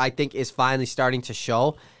age I think is finally starting to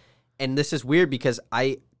show. And this is weird because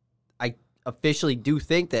I officially do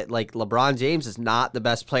think that like LeBron James is not the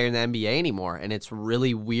best player in the NBA anymore, and it's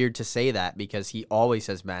really weird to say that because he always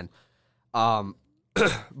has been.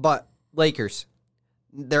 But Lakers,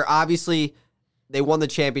 they're obviously they won the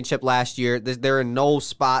championship last year. They're in no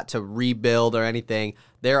spot to rebuild or anything.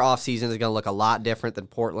 Their offseason is going to look a lot different than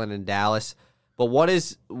Portland and Dallas. But what do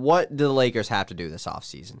the Lakers have to do this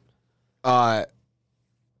offseason? I'm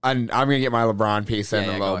going to get my LeBron piece in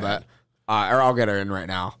a little bit. Or I'll get it in right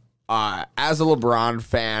now. As a LeBron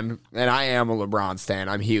fan, and I am a LeBron stan,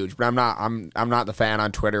 I'm huge, but I'm not the fan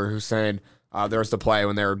on Twitter who's saying there was the play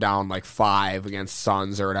when they were down like 5 against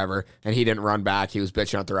Suns or whatever, and he didn't run back. He was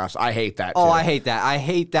bitching at the refs. I hate that. Oh, I hate that. I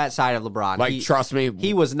hate that side of LeBron. Like, trust me,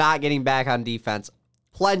 he was not getting back on defense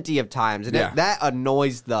plenty of times, and that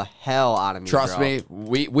annoys the hell out of me. Trust me,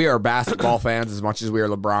 we are basketball fans as much as we are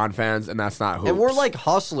LeBron fans, and that's not hoops. And we're like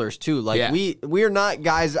hustlers too. Like we are not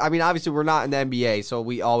guys. I mean, obviously we're not in the NBA, so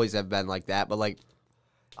we always have been like that. But like,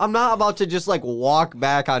 I'm not about to just like walk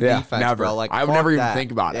back on defense, never. bro. Like I would never even that.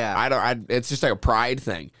 think about it. I don't. It's just like a pride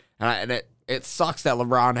thing, and it sucks that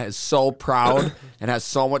LeBron is so proud and has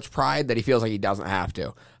so much pride that he feels like he doesn't have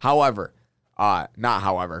to. However. Not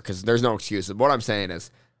however, because there's no excuses. What I'm saying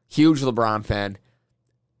is, huge LeBron fan.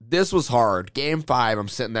 This was hard. Game 5, I'm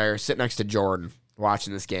sitting next to Jordan,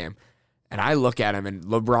 watching this game. And I look at him, and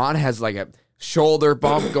LeBron has like a shoulder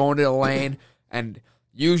bump going to the lane. And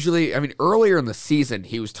usually, I mean, earlier in the season,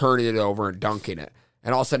 he was turning it over and dunking it.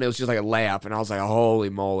 And all of a sudden, it was just like a layup. And I was like,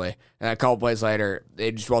 holy moly. And a couple plays later,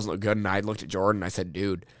 it just wasn't good. And I looked at Jordan, and I said,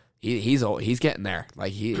 dude, he's getting there.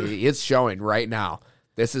 Like, it's showing right now.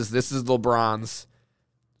 This is LeBron's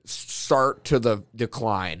start to the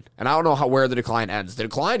decline. And I don't know where the decline ends. The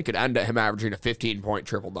decline could end at him averaging a 15-point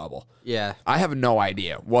triple-double. Yeah. I have no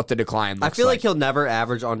idea what the decline looks like. I feel like he'll never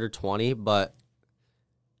average under 20, but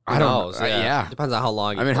who knows? Yeah. Depends on how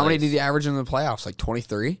long he plays. How many did he average in the playoffs? Like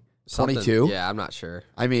 23? 22? Yeah, I'm not sure.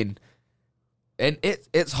 I mean, and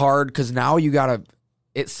it's hard because now you got to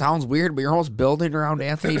 – it sounds weird, but you're almost building around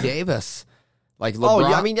Anthony Davis. Like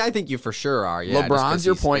LeBron, I mean, I think you for sure are. Yeah, LeBron's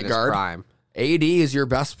your point guard. Prime. AD is your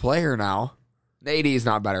best player now. AD is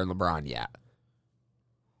not better than LeBron yet.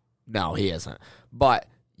 No, he isn't. But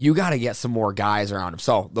you got to get some more guys around him.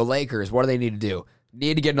 So the Lakers, what do they need to do?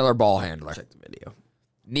 Need to get another ball handler. Check the video.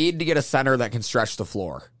 Need to get a center that can stretch the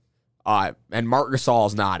floor. And Marc Gasol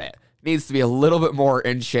is not it. Needs to be a little bit more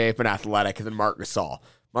in shape and athletic than Marc Gasol.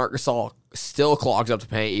 Marc Gasol still clogs up the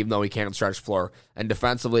paint even though he can't stretch the floor, and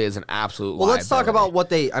defensively is an absolute liability. Let's talk about what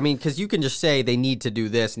because you can just say they need to do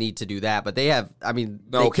this, need to do that, but they have,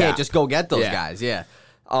 they can't just go get those guys. Yeah.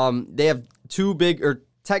 They have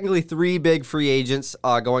technically 3 big free agents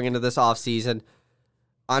going into this offseason.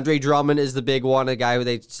 Andre Drummond is the big one, a guy who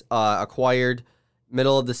they acquired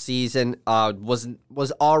middle of the season.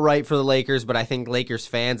 Was all right for the Lakers, but I think Lakers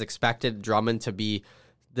fans expected Drummond to be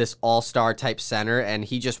this all-star type center, and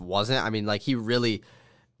he just wasn't. I mean, like he really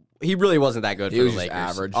wasn't that good for the Lakers.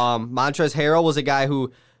 Average. Montrezl Harrell was a guy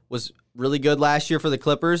who was really good last year for the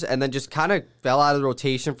Clippers, and then just kind of fell out of the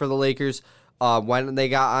rotation for the Lakers when they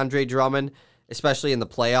got Andre Drummond, especially in the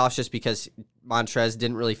playoffs, just because Montrez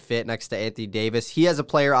didn't really fit next to Anthony Davis. He has a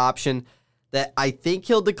player option that I think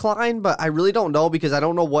he'll decline, but I really don't know because I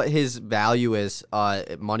don't know what his value is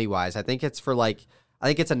money-wise. I think it's for like. I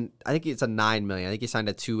think it's a $9 million. I think he signed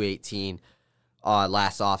a $218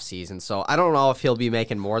 last offseason. So I don't know if he'll be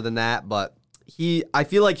making more than that, but I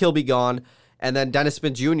feel like he'll be gone. And then Dennis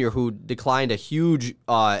Smith Jr., who declined a huge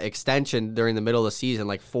extension during the middle of the season,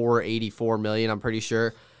 like $484 million, I'm pretty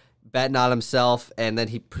sure, betting on himself, and then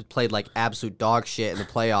he played like absolute dog shit in the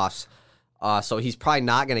playoffs. So he's probably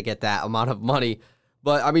not going to get that amount of money.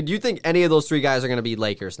 But I mean, do you think any of those 3 guys are going to be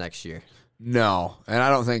Lakers next year? No, and I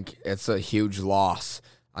don't think it's a huge loss.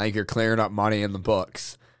 I think you're clearing up money in the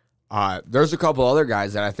books. There's a couple other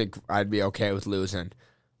guys that I think I'd be okay with losing.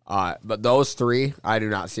 But those 3, I do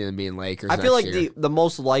not see them being Lakers. I feel like the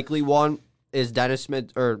most likely one is Dennis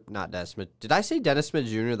Smith, or not Dennis Smith. Did I say Dennis Smith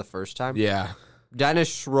Jr. the first time? Yeah.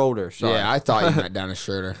 Dennis Schroeder, sorry. Yeah, I thought you meant Dennis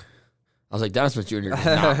Schroeder. I was like, Dennis Smith Jr. does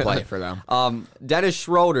not play for them. Dennis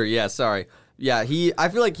Schroeder, yeah, sorry. Yeah, I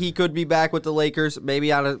feel like he could be back with the Lakers,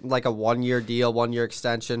 maybe on a 1-year deal, 1-year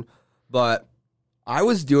extension. But I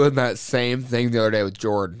was doing that same thing the other day with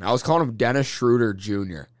Jordan. I was calling him Dennis Schroeder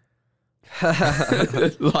Jr.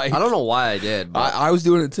 I don't know why I did. But I was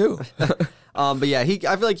doing it too. But yeah, I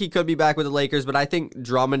feel like he could be back with the Lakers, but I think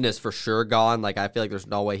Drummond is for sure gone. Like I feel like there's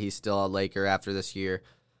no way he's still a Laker after this year.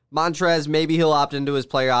 Montrez, maybe he'll opt into his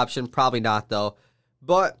player option. Probably not, though.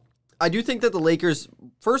 But I do think that the Lakers,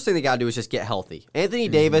 first thing they got to do is just get healthy. Anthony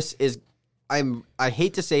Davis is, I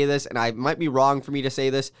hate to say this, and I might be wrong for me to say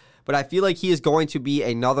this, but I feel like he is going to be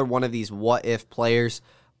another one of these what-if players.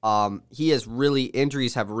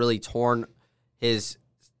 Injuries have really torn his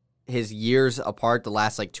years apart the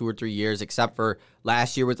last like 2 or 3 years, except for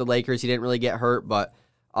last year with the Lakers. He didn't really get hurt, but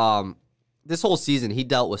this whole season he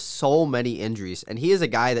dealt with so many injuries, and he is a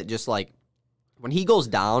guy that just like when he goes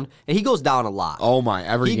down, and he goes down a lot. Oh my,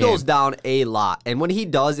 every he game. goes down a lot, and when he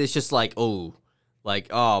does, it's just like oh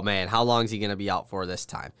man, how long is he gonna be out for this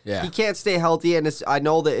time? Yeah, he can't stay healthy, and I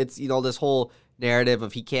know that it's this whole narrative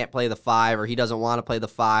of he can't play the 5 or he doesn't want to play the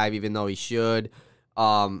 5 even though he should.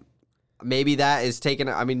 Maybe that is taken.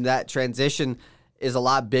 I mean, that transition is a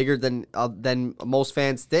lot bigger than most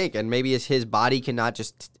fans think, and maybe it's his body cannot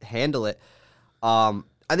just handle it. I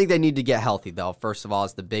think they need to get healthy, though. First of all,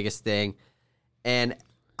 is the biggest thing, and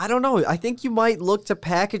I don't know. I think you might look to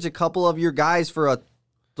package a couple of your guys for a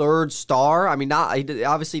third star. I mean,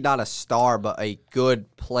 obviously not a star, but a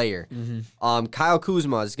good player. Kyle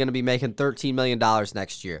Kuzma is going to be making $13 million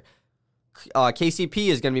next year. KCP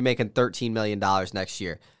is going to be making $13 million next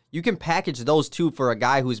year. You can package those two for a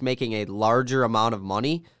guy who's making a larger amount of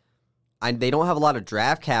money. And they don't have a lot of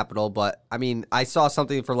draft capital, but I mean, I saw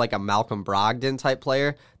something for like a Malcolm Brogdon type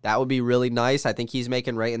player. That would be really nice. I think he's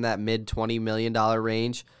making right in that mid $20 million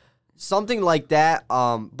range. Something like that.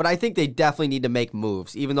 But I think they definitely need to make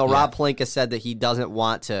moves, even though Rob Pelinka said that he doesn't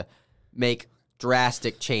want to make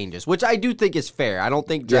drastic changes, which I do think is fair. I don't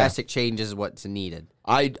think drastic changes is what's needed.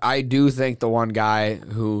 I do think the one guy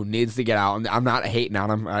who needs to get out, and I'm not hating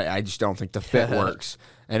on him, I just don't think the fit works,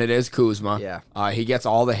 and it is Kuzma. Yeah. He gets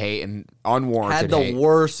all the hate and unwarranted Had the hate.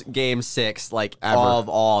 worst Game 6 like Ever. of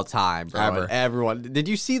all time, bro. Ever. And everyone, did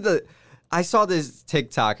you see I saw this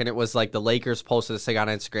TikTok, and it was like the Lakers posted this thing on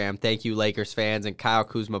Instagram. Thank you, Lakers fans. And Kyle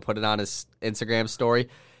Kuzma put it on his Instagram story.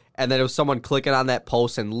 And then it was someone clicking on that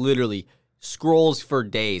post and literally scrolls for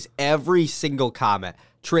days. Every single comment.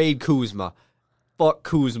 Trade Kuzma. Fuck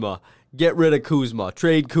Kuzma. Get rid of Kuzma.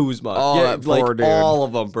 Trade Kuzma. Oh, that poor dude. All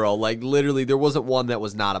of them, bro. Like, literally, there wasn't one that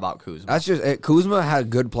was not about Kuzma. That's just it. Kuzma had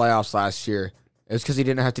good playoffs last year. It's because he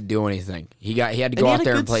didn't have to do anything. He had to go out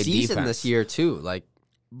there and play defense this year, too.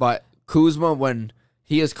 But Kuzma, when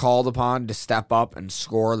he is called upon to step up and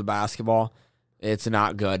score the basketball, it's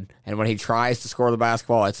not good. And when he tries to score the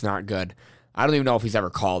basketball, it's not good. I don't even know if he's ever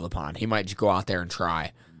called upon. He might just go out there and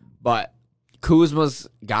try. But Kuzma's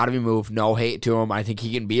got to be moved. No hate to him. I think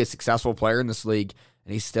he can be a successful player in this league.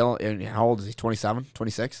 And he's still, how old is he, 27,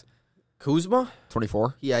 26? Kuzma?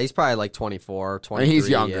 24? Yeah, he's probably like 24, 23. He's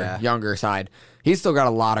younger side. He's still got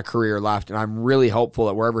a lot of career left. And I'm really hopeful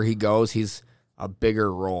that wherever he goes, he's a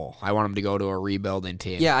bigger role. I want him to go to a rebuilding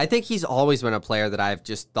team. Yeah, I think he's always been a player that I've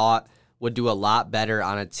just thought would do a lot better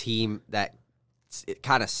on a team that it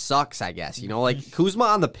kind of sucks, I guess. Like Kuzma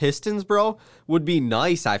on the Pistons, bro, would be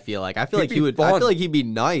nice, I feel like. I feel like he'd be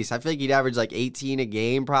nice. I feel like he'd average like 18 a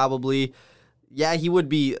game probably. Yeah, he would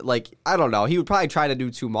be like, I don't know. He would probably try to do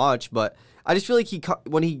too much, but I just feel like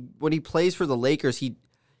when he plays for the Lakers, he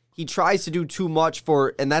tries to do too much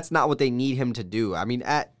and that's not what they need him to do. I mean,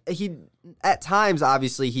 at times,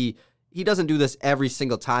 obviously, he doesn't do this every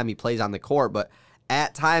single time he plays on the court, but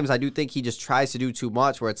at times I do think he just tries to do too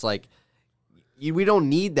much where it's like, we don't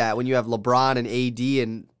need that when you have LeBron and AD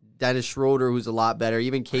and Dennis Schroeder, who's a lot better,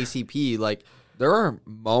 even KCP. Like, there are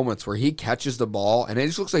moments where he catches the ball and it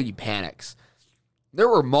just looks like he panics. There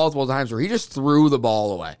were multiple times where he just threw the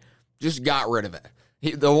ball away, just got rid of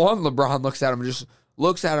it. The one LeBron looks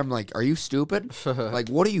at him like, are you stupid? Like,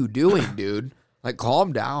 what are you doing, dude? Like,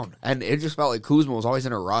 calm down. And it just felt like Kuzma was always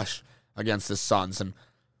in a rush against the Suns. And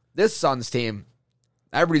this Suns team,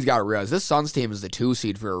 everybody's got to realize, this Suns team is the 2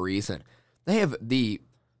 seed for a reason. They have the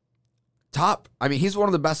top, he's one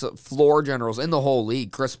of the best floor generals in the whole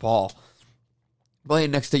league, Chris Paul, playing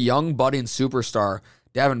next to young budding superstar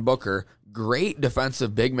Devin Booker, great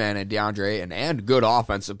defensive big man in DeAndre, and good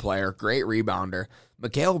offensive player, great rebounder.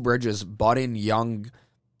 Mikal Bridges, budding young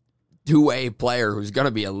two-way player who's going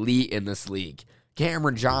to be elite in this league.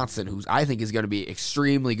 Cameron Johnson, who's I think is going to be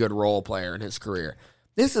extremely good role player in his career.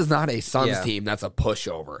 This is not a Suns team that's a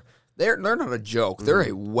pushover. They're not a joke. They're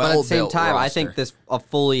a well-built But at the same time, roster. I think a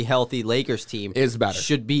fully healthy Lakers team is better.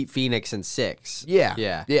 Should beat Phoenix in 6.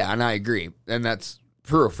 Yeah, and I agree. And that's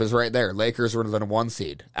proof is right there. Lakers were the 1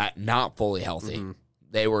 seed at not fully healthy. Mm-hmm.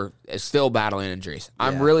 They were still battling injuries.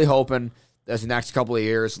 I'm really hoping this next couple of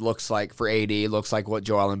years looks like for AD, looks like what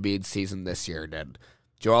Joel Embiid's season this year did.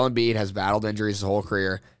 Joel Embiid has battled injuries his whole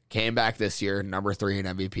career, came back this year, number 3 in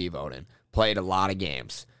MVP voting, played a lot of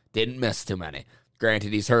games. didn't miss too many.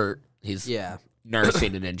 Granted, he's hurt. He's Yeah.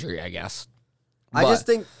 nursing an injury, I guess. I just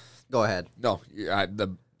think. Go ahead. No,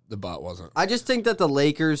 the butt wasn't. I just think that the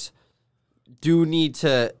Lakers do need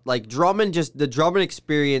to the Drummond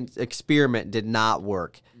experiment did not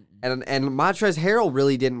work. And Montrezl Harrell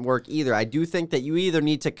really didn't work either. I do think that you either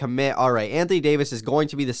need to commit, all right, Anthony Davis is going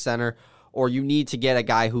to be the center, or you need to get a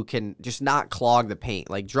guy who can just not clog the paint.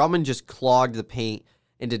 Like Drummond just clogged the paint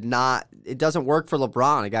and it doesn't work for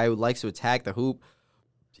LeBron, a guy who likes to attack the hoop.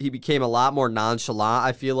 He became a lot more nonchalant,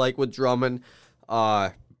 I feel like, with Drummond.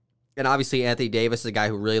 And obviously Anthony Davis is a guy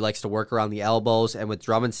who really likes to work around the elbows, and with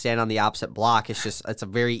Drummond standing on the opposite block, it's a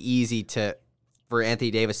very easy for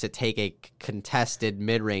Anthony Davis to take a contested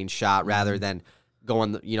mid-range shot rather than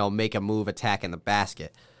going, make a move attacking the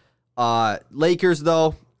basket. Lakers,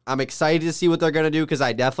 though, I'm excited to see what they're going to do because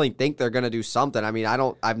I definitely think they're going to do something. I mean,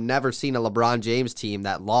 I've never seen a LeBron James team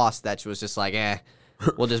that lost that was just like,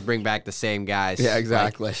 we'll just bring back the same guys. Yeah,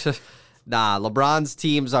 exactly. Nah, LeBron's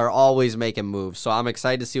teams are always making moves, so I'm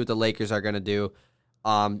excited to see what the Lakers are going to do.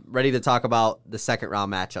 Ready to talk about the second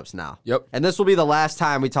round matchups now. Yep. And this will be the last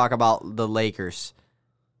time we talk about the Lakers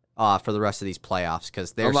for the rest of these playoffs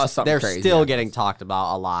because they're still happens. Getting talked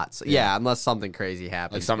about a lot. So, yeah, unless something crazy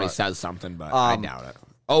happens. Like somebody says something, but I doubt it.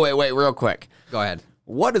 Oh, wait, real quick. Go ahead.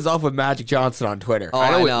 What is up with Magic Johnson on Twitter? Oh,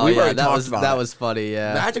 I know. We've already that talked about that it. was funny,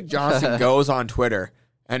 yeah. Magic Johnson goes on Twitter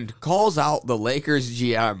and calls out the Lakers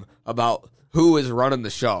GM about who is running the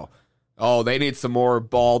show. Oh, they need some more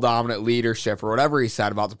ball-dominant leadership or whatever he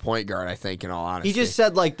said about the point guard, I think, in all honesty. He just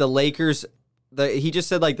said, the Lakers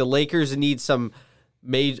need some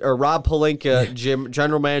major, or Rob Pelinka,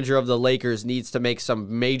 general manager of the Lakers, needs to make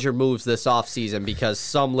some major moves this offseason because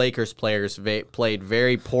some Lakers players played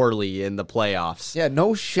very poorly in the playoffs. Yeah,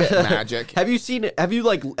 no shit, Magic. Have you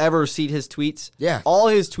ever seen his tweets? Yeah. All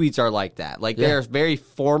his tweets are like that. They're very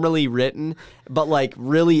formally written, but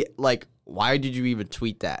really why did you even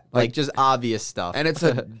tweet that? Just obvious stuff. And it's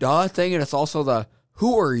a duh thing, and it's also the,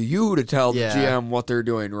 who are you to tell the GM what they're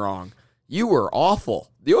doing wrong? You were awful.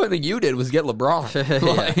 The only thing you did was get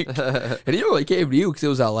LeBron. And he only came to you because it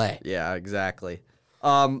was L.A. Yeah, exactly.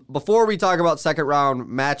 Before we talk about second round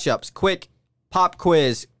matchups, quick pop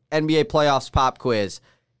quiz, NBA playoffs pop quiz.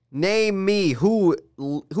 Name me who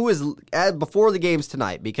is before the games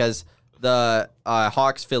tonight because the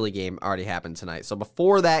Hawks-Philly game already happened tonight. So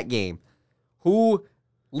before that game, who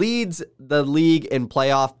leads the league in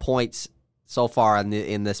playoff points so far in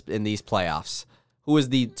these playoffs? Who is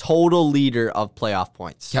the total leader of playoff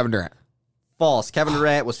points? Kevin Durant. False. Kevin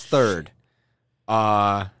Durant was third.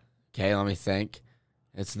 Okay, let me think.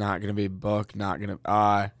 It's not gonna be Book.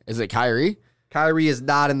 Is it Kyrie? Kyrie is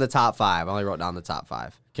not in the top 5. I only wrote down the top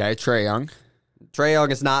 5. Okay, Trae Young. Trae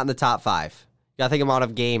Young is not in the top 5. You gotta think amount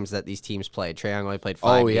of games that these teams played. Trae Young only played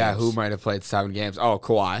 5 games. Oh, yeah, who might have played 7 games? Oh,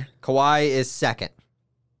 Kawhi. Kawhi is second.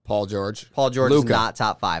 Paul George. Paul George is not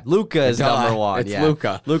top 5. Luka is number 1. It's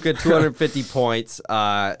Luka. Luka, 250 points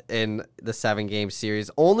in the 7-game series.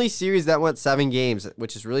 Only series that went 7 games,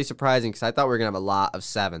 which is really surprising because I thought we were going to have a lot of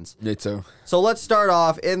 7s. Me too. So let's start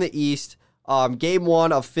off in the East. Game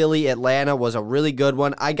 1 of Philly-Atlanta was a really good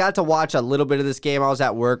one. I got to watch a little bit of this game. I was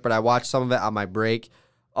at work, but I watched some of it on my break.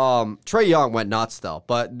 Trae Young went nuts, though.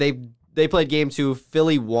 But they played Game 2.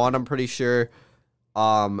 Philly won, I'm pretty sure.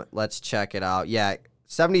 Let's check it out. Yeah,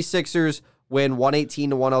 76ers win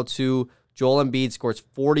 118-102. Joel Embiid scores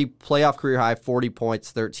 40 playoff career high, 40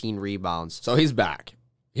 points, 13 rebounds. So he's back.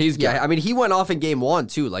 He's good. Yeah, I mean, he went off in Game 1,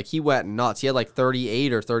 too. He went nuts. He had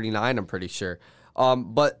 38 or 39, I'm pretty sure.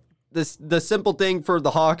 But the simple thing for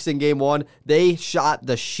the Hawks in Game 1, they shot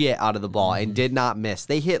the shit out of the ball and did not miss.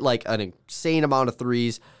 They hit an insane amount of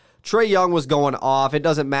threes. Trae Young was going off. It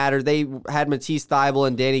doesn't matter. They had Matisse Thybulle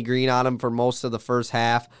and Danny Green on him for most of the first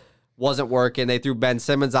half. Wasn't working. They threw Ben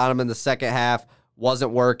Simmons on him in the second half. Wasn't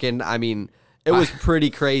working. I mean, it was pretty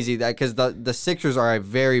crazy that because the Sixers are a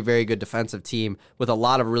very, very good defensive team with a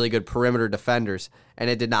lot of really good perimeter defenders, and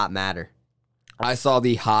it did not matter. I saw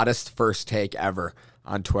the hottest first take ever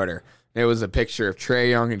on Twitter. It was a picture of Trae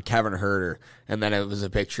Young and Kevin Huerter, and then it was a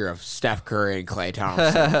picture of Steph Curry and Klay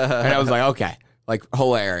Thompson. And I was like, okay,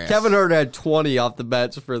 hilarious. Kevin Huerter had 20 off the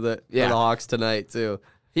bench for the Hawks tonight, too.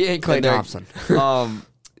 He ain't Klay Thompson.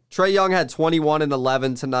 Trae Young had 21 and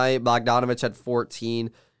 11 tonight. Bogdanovich had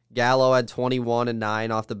 14. Gallo had 21 and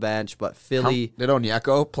 9 off the bench, but Philly... Did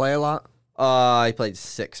Onyeko play a lot? He played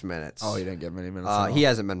 6 minutes. Oh, he didn't get many minutes. He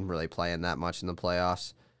hasn't been really playing that much in the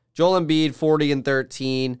playoffs. Joel Embiid, 40 and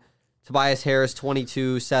 13. Tobias Harris,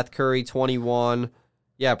 22. Seth Curry, 21.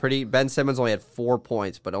 Yeah, Ben Simmons only had 4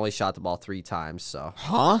 points, but only shot the ball 3 times. So,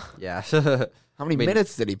 huh? Yeah. How many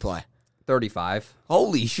minutes did he play? 35.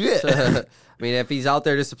 Holy shit. I mean, if he's out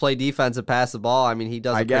there just to play defense and pass the ball, I mean, he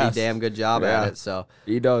does a pretty damn good job at it. So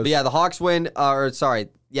he does. But yeah, the Hawks win.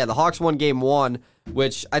 The Hawks won game 1,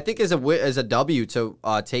 which I think is a W to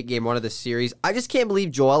take game 1 of this series. I just can't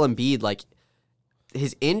believe Joel Embiid, like,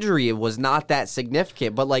 his injury was not that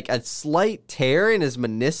significant, but like a slight tear in his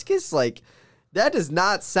meniscus, like that does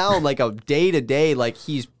not sound like a day-to-day, like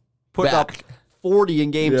he's put up 40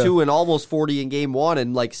 in game 2 and almost 40 in game 1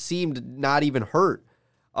 and like seemed not even hurt.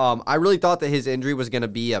 I really thought that his injury was going to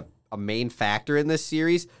be a main factor in this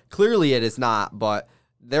series. Clearly it is not, but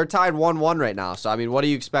they're tied 1-1 right now. So, I mean, what are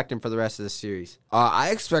you expecting for the rest of this series?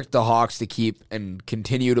 I expect the Hawks to keep and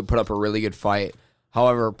continue to put up a really good fight.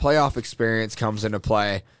 However, playoff experience comes into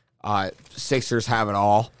play. Sixers have it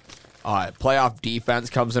all. Playoff defense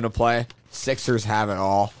comes into play. Sixers have it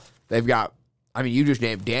all. They've got, I mean, you just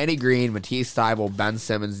named Danny Green, Matisse Thybulle, Ben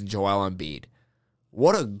Simmons, and Joel Embiid.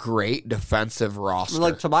 What a great defensive roster. I mean,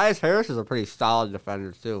 like, Tobias Harris is a pretty solid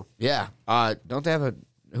defender, too. Yeah. Don't they have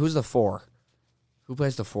who's the 4? Who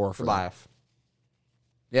plays the 4 for Tobias? them?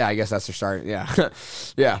 Yeah, I guess that's their starting. Yeah.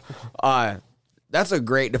 Yeah. That's a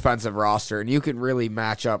great defensive roster, and you can really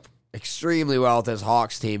match up extremely well with this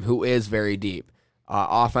Hawks team, who is very deep.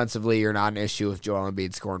 Offensively, you're not an issue with Joel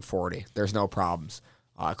Embiid scoring 40. There's no problems.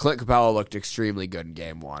 Clint Capella looked extremely good in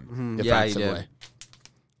game 1 defensively. Yeah, he did.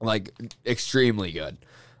 Like, extremely good.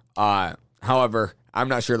 However, I'm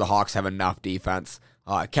not sure the Hawks have enough defense.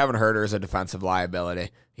 Kevin Huerter is a defensive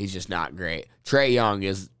liability. He's just not great. Trae Young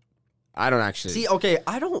is... I don't actually... See, okay,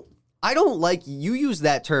 I don't like, you use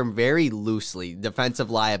that term very loosely, defensive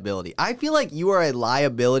liability. I feel like you are a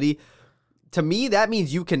liability. To me, that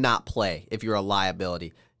means you cannot play if you're a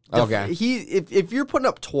liability. Okay. If you're putting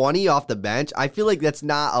up 20 off the bench, I feel like that's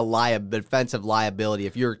not a defensive liability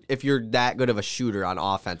if you're that good of a shooter on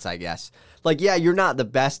offense, I guess. Like, yeah, you're not the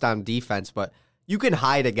best on defense, but you can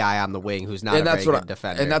hide a guy on the wing who's not a very good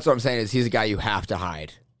defender. And that's what I'm saying is he's a guy you have to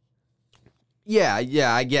hide. Yeah,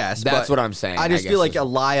 I guess. That's what I'm saying. I just feel like a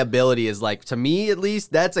liability is like, to me at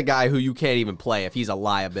least, that's a guy who you can't even play if he's a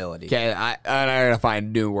liability. Okay, I gotta find a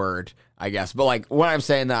new word, I guess. But like when I'm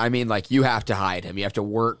saying that, I mean like you have to hide him. You have to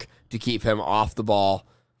work to keep him off the ball,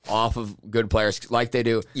 off of good players like they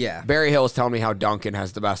do. Yeah. Barry Hill is telling me how Duncan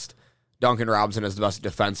Robinson has the best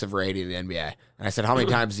defensive rating in the NBA. And I said, how many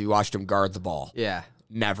times have you watched him guard the ball? Yeah.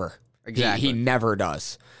 Never. Exactly. He never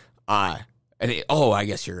does. I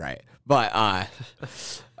guess you're right. But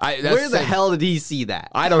where the hell did he see that?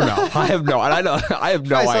 I don't know. I have no I idea.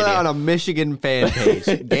 saw that on a Michigan fan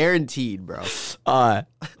page. Guaranteed, bro.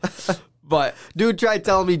 But dude tried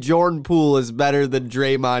telling me Jordan Poole is better than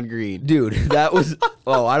Draymond Green. Dude, that was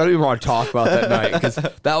I don't even want to talk about that night because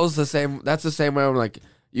that was the same. That's the same way I'm like.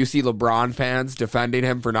 You see LeBron fans defending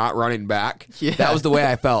him for not running back. Yeah. That was the way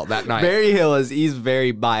I felt that night. Barry Hill he's a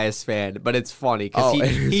very biased fan, but it's funny because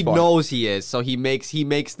he knows he is, so he makes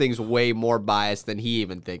things way more biased than he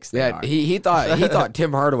even thinks they are. He thought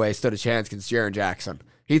Tim Hardaway stood a chance against Jaren Jackson.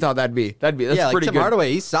 He thought that's pretty Tim good.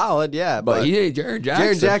 Hardaway, he's solid, yeah, but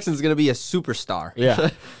Jaren Jackson's gonna be a superstar. Yeah,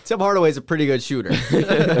 Tim Hardaway's a pretty good shooter.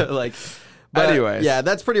 Anyways, yeah,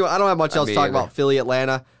 that's pretty. I don't have much else to talk about Philly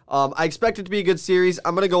Atlanta. I expect it to be a good series.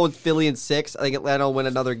 I'm going to go with Philly in 6. I think Atlanta will win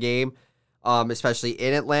another game, especially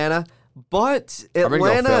in Atlanta. But I'm going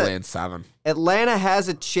to go Philly in 7. Atlanta has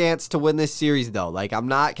a chance to win this series, though. Like, I'm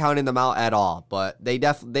not counting them out at all. But they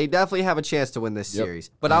definitely have a chance to win this series.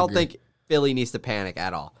 But I don't think Philly needs to panic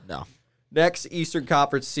at all. No. Next Eastern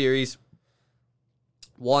Conference series,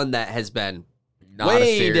 one that has been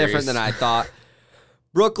way different than I thought.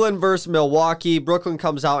 Brooklyn versus Milwaukee. Brooklyn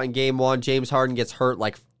comes out in game 1. James Harden gets hurt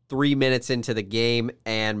like 3 minutes into the game,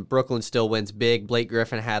 and Brooklyn still wins big. Blake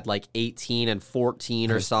Griffin had like 18 and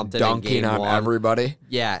 14 or something. Dunking in game on 1. Everybody.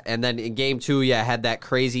 Yeah, and then in game 2, had that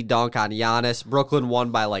crazy dunk on Giannis. Brooklyn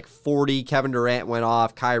won by like 40. Kevin Durant went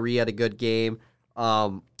off. Kyrie had a good game.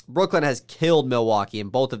 Brooklyn has killed Milwaukee in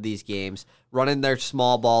both of these games, running their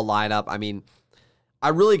small ball lineup. I mean, I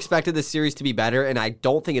really expected this series to be better, and I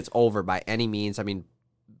don't think it's over by any means. I mean,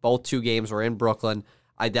 both 2 games were in Brooklyn.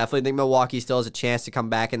 I definitely think Milwaukee still has a chance to come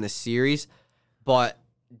back in this series, but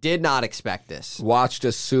did not expect this. Watched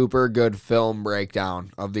a super good film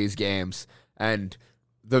breakdown of these games, and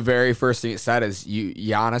the very first thing it said is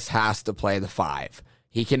Giannis has to play the 5.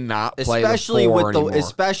 He cannot play the 4 anymore.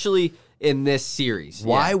 Especially in this series.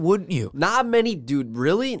 Why wouldn't you? Not many, dude.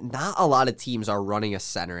 Really, not a lot of teams are running a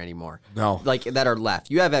center anymore. No. Like, that are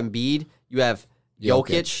left. You have Embiid. You have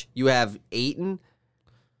Jokic. You have Ayton.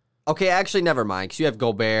 Okay, actually, never mind, because you have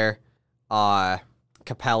Gobert.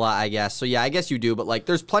 Capella, I guess. So, yeah, I guess you do. But, like,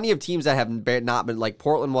 there's plenty of teams that have not been, like,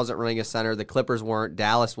 Portland wasn't running a center. The Clippers weren't.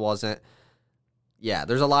 Dallas wasn't. Yeah,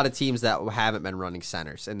 there's a lot of teams that haven't been running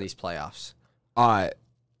centers in these playoffs. Oh,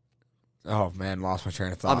 man, lost my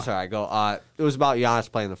train of thought. I'm sorry, it was about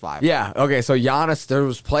Giannis playing the 5. Yeah, okay, so Giannis, there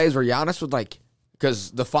was plays where Giannis would, like,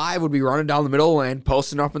 because the 5 would be running down the middle of the lane,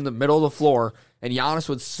 posting up in the middle of the floor, and Giannis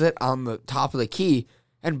would sit on the top of the key,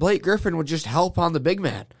 and Blake Griffin would just help on the big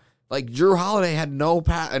man. Like, Drew Holiday had no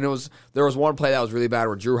pass, and there was one play that was really bad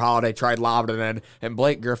where Drew Holiday tried lobbing it in, and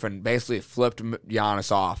Blake Griffin basically flipped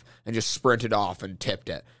Giannis off and just sprinted off and tipped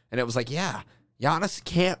it. And it was like, yeah, Giannis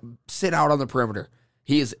can't sit out on the perimeter.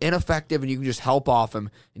 He is ineffective, and you can just help off him,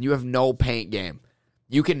 and you have no paint game.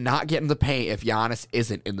 You cannot get in the paint if Giannis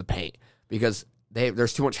isn't in the paint because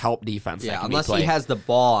there's too much help defense. Yeah, unless he has the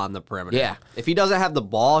ball on the perimeter. Yeah. If he doesn't have the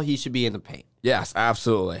ball, he should be in the paint. Yes,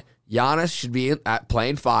 absolutely. Giannis should be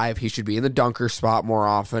playing 5. He should be in the dunker spot more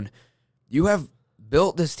often. You have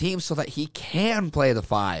built this team so that he can play the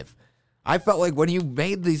 5. I felt like when you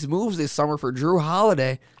made these moves this summer for Drew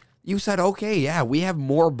Holiday, you said, okay, yeah, we have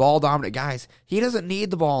more ball-dominant guys. He doesn't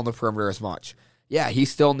need the ball on the perimeter as much. Yeah, he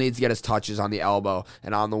still needs to get his touches on the elbow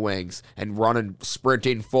and on the wings and running,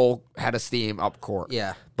 sprinting full head of steam up court.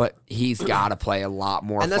 Yeah. But he's got to play a lot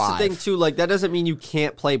more. And that's 5. the thing, too. Like, that doesn't mean you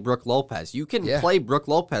can't play Brook Lopez. You can play Brook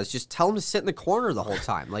Lopez. Just tell him to sit in the corner the whole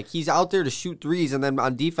time. Like, he's out there to shoot threes, and then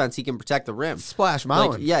on defense, he can protect the rim. Splash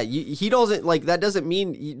Mountain. Like, yeah, he doesn't, like, that doesn't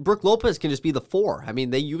mean Brook Lopez can just be the 4. I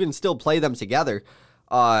mean, you can still play them together.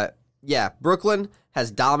 Yeah, Brooklyn has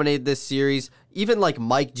dominated this series. Even, like,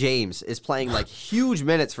 Mike James is playing, like, huge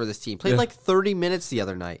minutes for this team. Played, like, 30 minutes the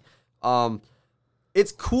other night.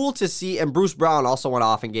 It's cool to see, and Bruce Brown also went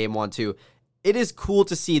off in Game 1, too. It is cool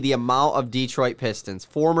to see the amount of Detroit Pistons,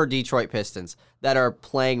 former Detroit Pistons, that are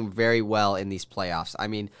playing very well in these playoffs. I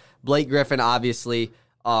mean, Blake Griffin, obviously,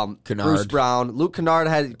 Bruce Brown. Luke Kennard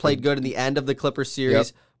had played good in the end of the Clippers series. Yep.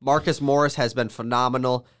 Marcus Morris has been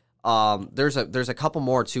phenomenal. There's a couple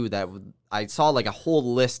more too that I saw, like a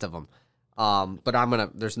whole list of them.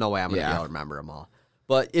 But there's no way I'm gonna be able to remember them all.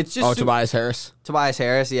 But it's just Tobias Harris. Tobias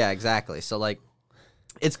Harris, yeah, exactly. So like,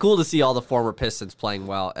 it's cool to see all the former Pistons playing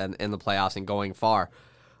well and in the playoffs and going far.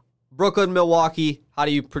 Brooklyn, Milwaukee. How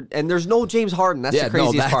do you? And there's no James Harden. That's the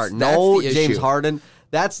craziest part. No James Harden.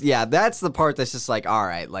 That's the part that's just like, all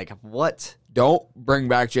right, like what? Don't bring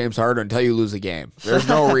back James Harden until you lose a game. There's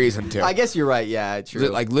no reason to. I guess you're right. Yeah, true.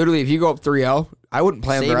 Like, literally, if you go up 3-0, I wouldn't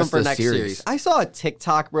play him the rest of the series. I saw a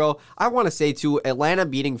TikTok, bro. I want to say, too, Atlanta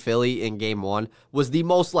beating Philly in Game 1 was the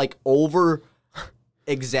most, like,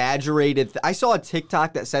 over-exaggerated. I saw a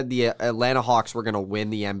TikTok that said the Atlanta Hawks were going to win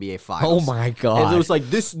the NBA Finals. Oh, my God. And it was like,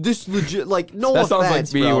 this legit, like, no offense, sounds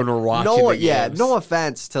like me bro. when we're watching the games. No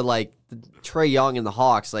offense to, like, Trae Young and the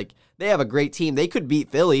Hawks. Like, they have a great team. They could beat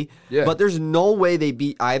Philly, but there's no way they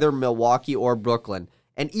beat either Milwaukee or Brooklyn.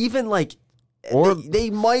 And even, like,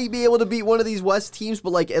 they might be able to beat one of these West teams,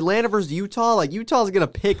 but, like, Atlanta versus Utah, like, Utah's going to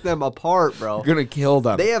pick them apart, bro. Going to kill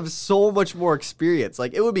them. They have so much more experience.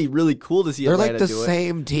 Like, it would be really cool to see Atlanta do it. They're like the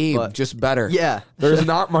same team, just better. Yeah. There's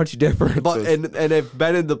not much difference. But and have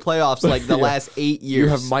been in the playoffs, like, the last 8 years. You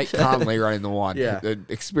have Mike Conley running the one. The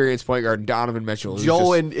experienced point guard, Donovan Mitchell.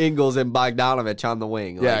 Joe and Ingles and Bogdanovich on the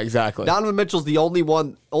wing. Like, yeah, exactly. Donovan Mitchell's the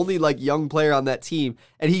only like, young player on that team,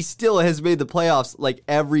 and he still has made the playoffs, like,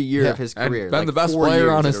 every year of his career. And been the best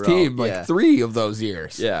player on his team, like 3 of those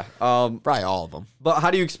years. Yeah. Probably all of them. But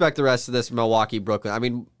how do you expect the rest of this Milwaukee-Brooklyn? I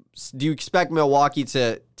mean, do you expect Milwaukee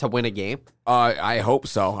to win a game? I hope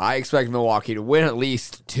so. I expect Milwaukee to win at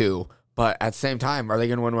least 2. But at the same time, are they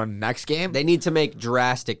going to win one next game? They need to make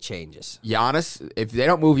drastic changes. Giannis, if they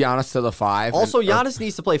don't move Giannis to the 5. Also, Giannis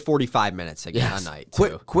needs to play 45 minutes again a night,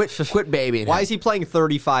 too. Quit babying Why him. is he playing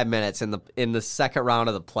 35 minutes in the second round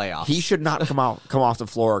of the playoffs? He should not come off the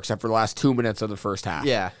floor except for the last 2 minutes of the first half.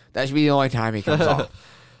 Yeah. That should be the only time he comes off.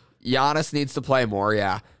 Giannis needs to play more,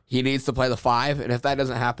 yeah. He needs to play the 5, and if that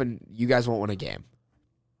doesn't happen, you guys won't win a game.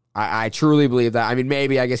 I truly believe that. I mean,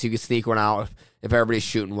 maybe I guess you could sneak one out if everybody's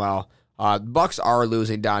shooting well. Bucks are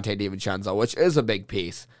losing Dante DiVincenzo, which is a big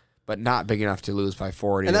piece, but not big enough to lose by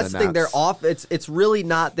 40. And that's the thing. They're off. It's really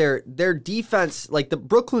not their defense. Like, the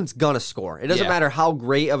Brooklyn's gonna score. It doesn't matter how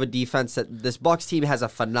great of a defense that this Bucks team has. A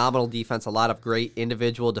phenomenal defense. A lot of great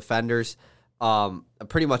individual defenders.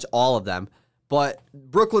 Pretty much all of them. But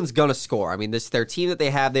Brooklyn's gonna score. I mean, their team that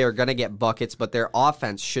they have. They are gonna get buckets, but their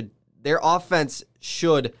offense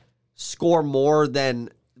should score more than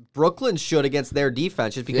Brooklyn should against their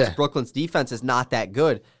defense, just because Brooklyn's defense is not that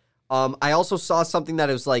good. I also saw something that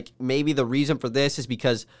was like, maybe the reason for this is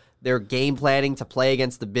because they're game planning to play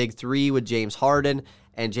against the big 3 with James Harden,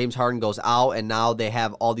 and James Harden goes out, and now they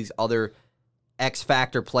have all these other X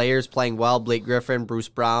factor players playing well. Blake Griffin, Bruce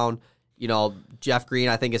Brown, Jeff Green,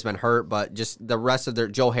 I think has been hurt, but just the rest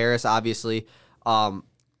of Joe Harris, obviously,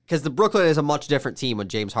 because the Brooklyn is a much different team when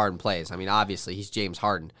James Harden plays. I mean, obviously, he's James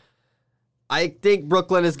Harden. I think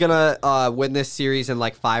Brooklyn is going to win this series in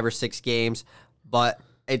like 5 or 6 games, but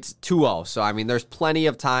it's 2-0. So, I mean, there's plenty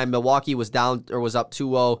of time. Milwaukee was up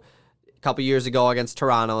 2-0 a couple years ago against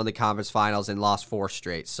Toronto in the conference finals and lost 4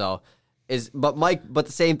 straight. So, but the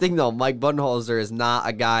same thing though, Mike Budenholzer is not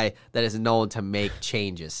a guy that is known to make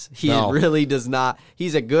changes. He really does not.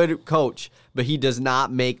 He's a good coach, but he does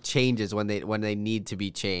not make changes when they need to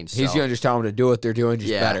be changed. He's going to just tell them to do what they're doing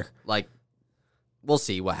just better. Like, we'll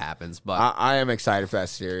see what happens. But I am excited for that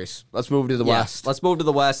series. Let's move to the West. Let's move to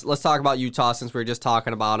the West. Let's talk about Utah since we were just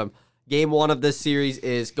talking about them. Game 1 of this series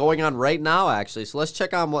is going on right now, actually. So let's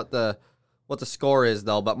check on what the score is,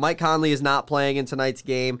 though. But Mike Conley is not playing in tonight's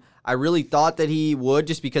game. I really thought that he would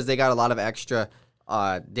just because they got a lot of extra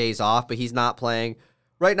days off, but he's not playing.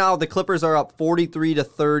 Right now, the Clippers are up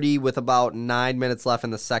 43-30 with about 9 minutes left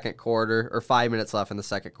in the second quarter, or 5 minutes left in the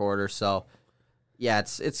second quarter. So, yeah,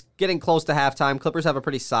 it's getting close to halftime. Clippers have a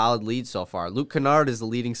pretty solid lead so far. Luke Kennard is the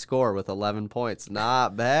leading scorer with 11 points.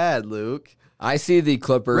 Not bad, Luke. I see the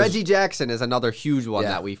Clippers. Reggie Jackson is another huge one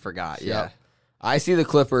that we forgot. Yeah. I see the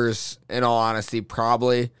Clippers, in all honesty,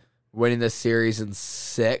 probably winning this series in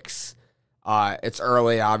 6. It's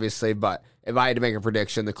early, obviously, but if I had to make a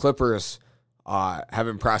prediction, the Clippers have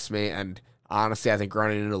impressed me, and honestly, I think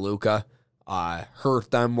running into Luka hurt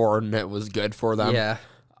them more than it was good for them.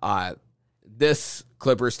 Yeah. This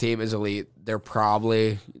Clippers team is elite. They're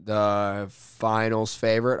probably the finals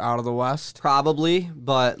favorite out of the West. Probably,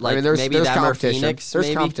 but maybe there's them or competition. Phoenix. There's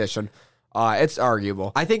maybe. competition. It's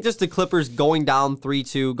arguable. I think just the Clippers going down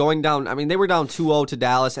 3-2, I mean, they were down 2-0 to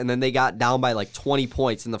Dallas, and then they got down by like 20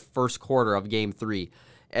 points in the first quarter of Game 3.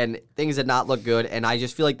 And things did not look good, and I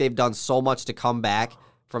just feel like they've done so much to come back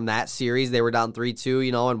from that series. They were down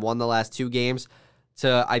 3-2, and won the last 2 games.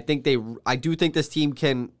 I do think this team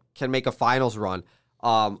can make a finals run.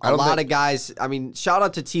 A lot of guys, I mean, shout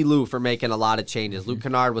out to T. Lue for making a lot of changes. Luke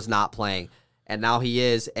Kennard was not playing, and now he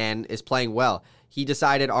is, and is playing well. He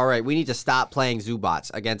decided, all right, we need to stop playing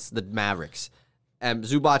Zubac against the Mavericks. And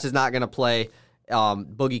Zubac is not going to play.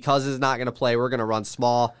 Boogie Cousins is not going to play. We're going to run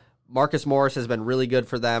small. Marcus Morris has been really good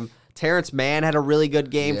for them. Terrence Mann had a really good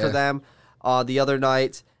game for them the other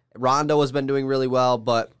night. Rondo has been doing really well,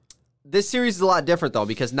 but this series is a lot different, though,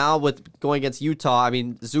 because now with going against Utah, I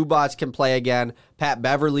mean, Zubac can play again. Pat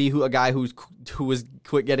Beverly, a guy who was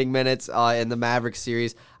quit getting minutes in the Mavericks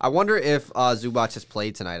series. I wonder if Zubac has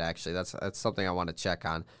played tonight, actually. That's something I want to check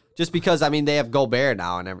on. Just because, I mean, they have Gobert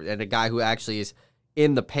now and a guy who actually is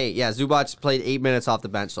in the paint. Yeah, Zubac played 8 minutes off the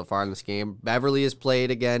bench so far in this game. Beverly has played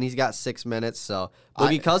again. He's got 6 minutes. So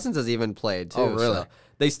Boogie Cousins has even played, too. Oh, really? So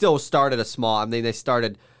they still started they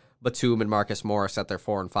started Batum and Marcus Morris at their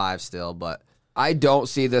 4 and 5 still, but I don't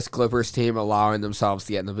see this Clippers team allowing themselves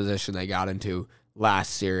to get in the position they got into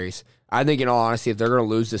last series. I think, in all honesty, if they're going to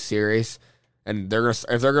lose the series and if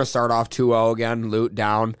they're going to start off 2-0 again, loot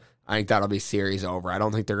down, I think that'll be series over. I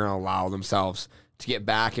don't think they're going to allow themselves to get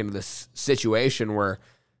back into this situation where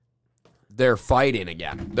they're fighting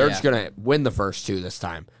again. They're just going to win the first 2 this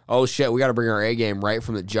time. Oh shit, we got to bring our A game right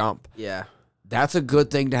from the jump. Yeah. That's a good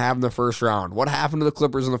thing to have in the first round. What happened to the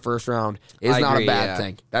Clippers in the first round is not a bad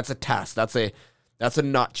thing. That's a test. That's a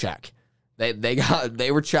nut check.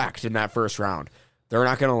 They were checked in that first round. They're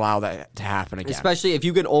not going to allow that to happen again. Especially if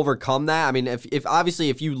you can overcome that. I mean, if obviously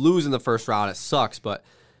if you lose in the first round, it sucks. But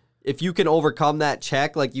if you can overcome that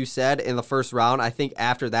check, like you said, in the first round, I think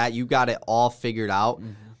after that you got it all figured out.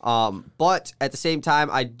 Mm-hmm. But at the same time,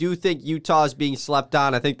 I do think Utah is being slept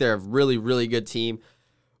on. I think they're a really, really good team.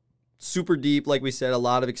 Super deep, like we said, a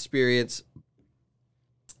lot of experience.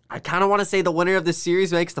 I kind of want to say the winner of this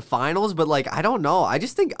series makes the finals, but I don't know. I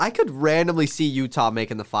just think I could randomly see Utah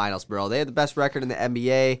making the finals, bro. They have the best record in the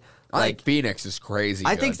NBA. I think Phoenix is crazy.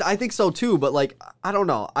 I think so too, but I don't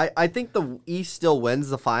know. I think the East still wins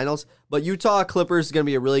the finals, but Utah Clippers is gonna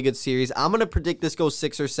be a really good series. I'm gonna predict this goes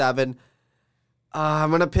 6 or 7. I'm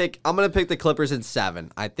gonna pick the Clippers in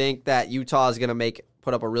 7. I think that Utah is gonna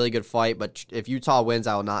put up a really good fight, but if Utah wins,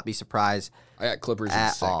 I will not be surprised. I got Clippers in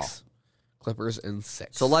 6. Clippers in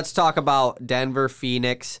 6. So let's talk about Denver,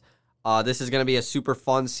 Phoenix. This is going to be a super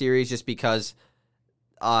fun series just because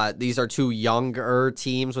these are 2 younger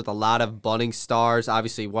teams with a lot of budding stars.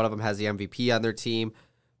 Obviously, one of them has the MVP on their team.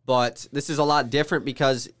 But this is a lot different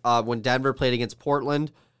because when Denver played against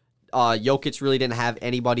Portland, Jokic really didn't have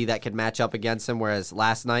anybody that could match up against him, whereas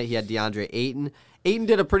last night he had DeAndre Ayton. Ayton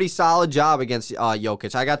did a pretty solid job against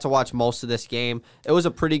Jokic. I got to watch most of this game. It was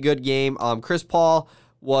a pretty good game. Chris Paul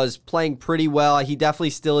was playing pretty well. He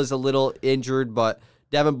definitely still is a little injured, but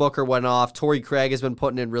Devin Booker went off. Torrey Craig has been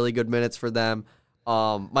putting in really good minutes for them.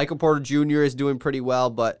 Michael Porter Jr. is doing pretty well,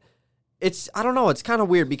 but I don't know, it's kind of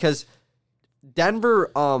weird because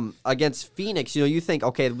Denver against Phoenix, you think,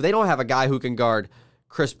 okay, they don't have a guy who can guard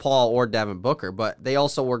Chris Paul or Devin Booker, but they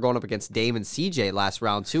also were going up against Dame and CJ last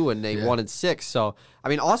round too, and they won in 6. So, I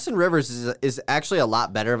mean, Austin Rivers is actually a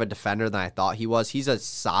lot better of a defender than I thought he was. He's a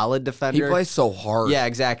solid defender. He plays so hard. Yeah,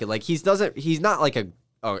 exactly. Like he's not like a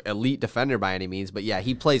elite defender by any means, but yeah,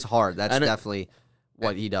 he plays hard. That's definitely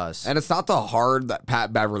what he does. And it's not the hard that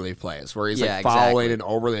Pat Beverly plays, where he's fouling and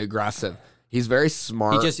overly aggressive. He's very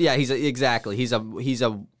smart. He's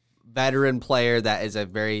a veteran player that is a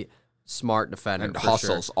very smart defender and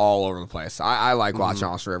hustles all over the place. I like watching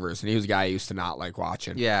Austin Rivers, and he was a guy I used to not like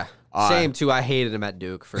watching. Yeah, same too. I hated him at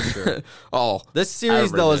Duke for sure. This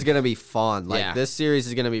series though is going to be fun. This series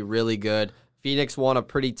is going to be really good. Phoenix won a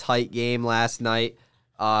pretty tight game last night.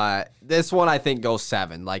 This one I think goes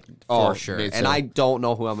 7, for sure. And I don't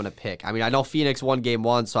know who I'm going to pick. I mean, I know Phoenix won game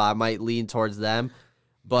 1, so I might lean towards them.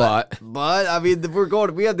 But I mean,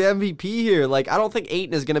 we have the MVP here. I don't think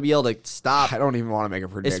Ayton is going to be able to stop. I don't even want to make a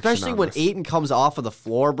prediction. Especially when Ayton comes off of the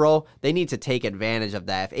floor, bro. They need to take advantage of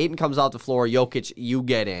that. If Ayton comes off the floor, Jokic, you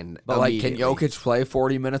get in. But can Jokic play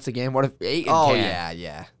 40 minutes a game? What if Ayton can?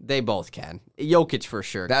 Yeah. They both can. Jokic for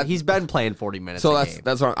sure. He's been playing 40 minutes a game.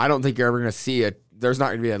 That's what I don't think you're ever going to see it. There's not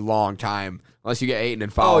going to be a long time unless you get Ayton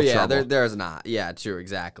in foul trouble. There's not. Yeah, true,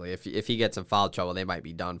 exactly. If he gets in foul trouble, they might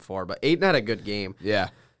be done for. But Ayton had a good game. Yeah.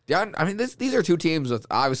 I mean, these are two teams with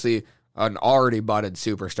obviously an already budded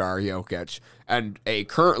superstar, Jokic, and a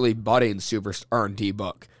currently budding superstar in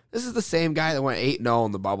D-Book. This is the same guy that went 8-0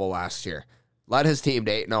 in the bubble last year. Led his team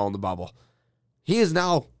to 8-0 in the bubble. He is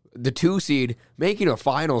now the 2 seed, making a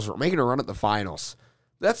run at the finals.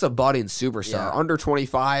 That's a budding superstar. Yeah. Under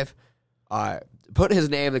 25. Put his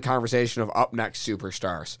name in the conversation of up next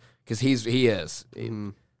superstars, because he is. Mm-hmm.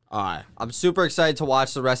 I'm super excited to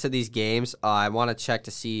watch the rest of these games. I want to check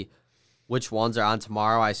to see which ones are on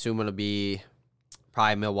tomorrow. I assume it'll be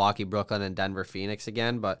probably Milwaukee, Brooklyn, and Denver, Phoenix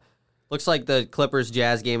again. But looks like the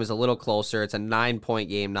Clippers-Jazz game is a little closer. It's a 9-point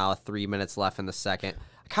game now, 3 minutes left in the second.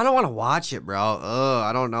 I kind of want to watch it, bro.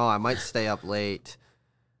 I don't know. I might stay up late.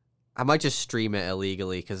 I might just stream it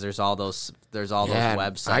illegally because there's all those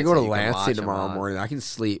websites. I go to Lansing tomorrow morning. I can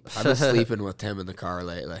sleep. I've been sleeping with Tim in the car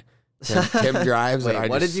lately. Tim drives. Wait, and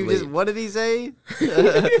what did he say?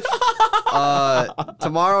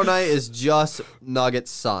 Tomorrow night is just Nuggets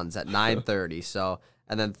Suns at 9:30. So,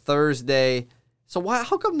 and then Thursday. So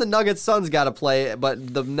how come the Nuggets Suns got to play,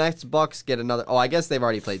 but the Nets Bucks get another? Oh, I guess they've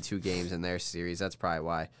already played 2 games in their series. That's probably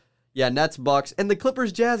why. Yeah, Nets Bucks and the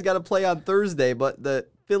Clippers Jazz got to play on Thursday, but the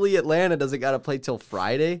Philly Atlanta doesn't got to play till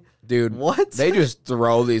Friday. Dude, what? They just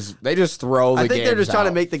throw the games I think they're just trying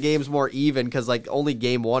to make the games more even because only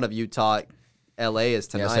game 1 of Utah LA is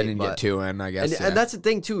tonight. Yes, they didn't get 2 in, I guess. And that's the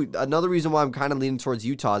thing too. Another reason why I'm kind of leaning towards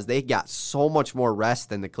Utah is they got so much more rest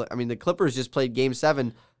than the Clippers just played game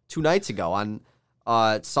 7 2 nights ago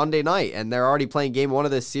on Sunday night, and they're already playing game 1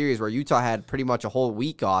 of this series where Utah had pretty much a whole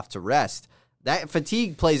week off to rest. That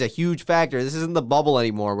fatigue plays a huge factor. This isn't the bubble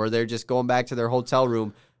anymore where they're just going back to their hotel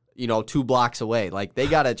room, 2 blocks away. They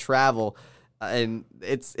got to travel, and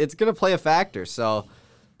it's going to play a factor. So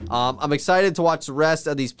I'm excited to watch the rest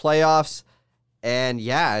of these playoffs. And,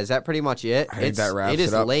 yeah, is that pretty much it? I think that wraps it up. It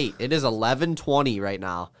is late. It is 11:20 right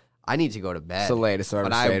now. I need to go to bed. It's the latest I've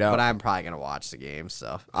ever stayed up. But I'm probably going to watch the game.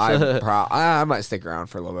 So I might stick around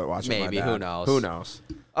for a little bit watching. Maybe. My dad. Who knows? Who knows?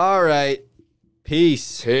 All right.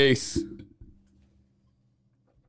 Peace. Peace.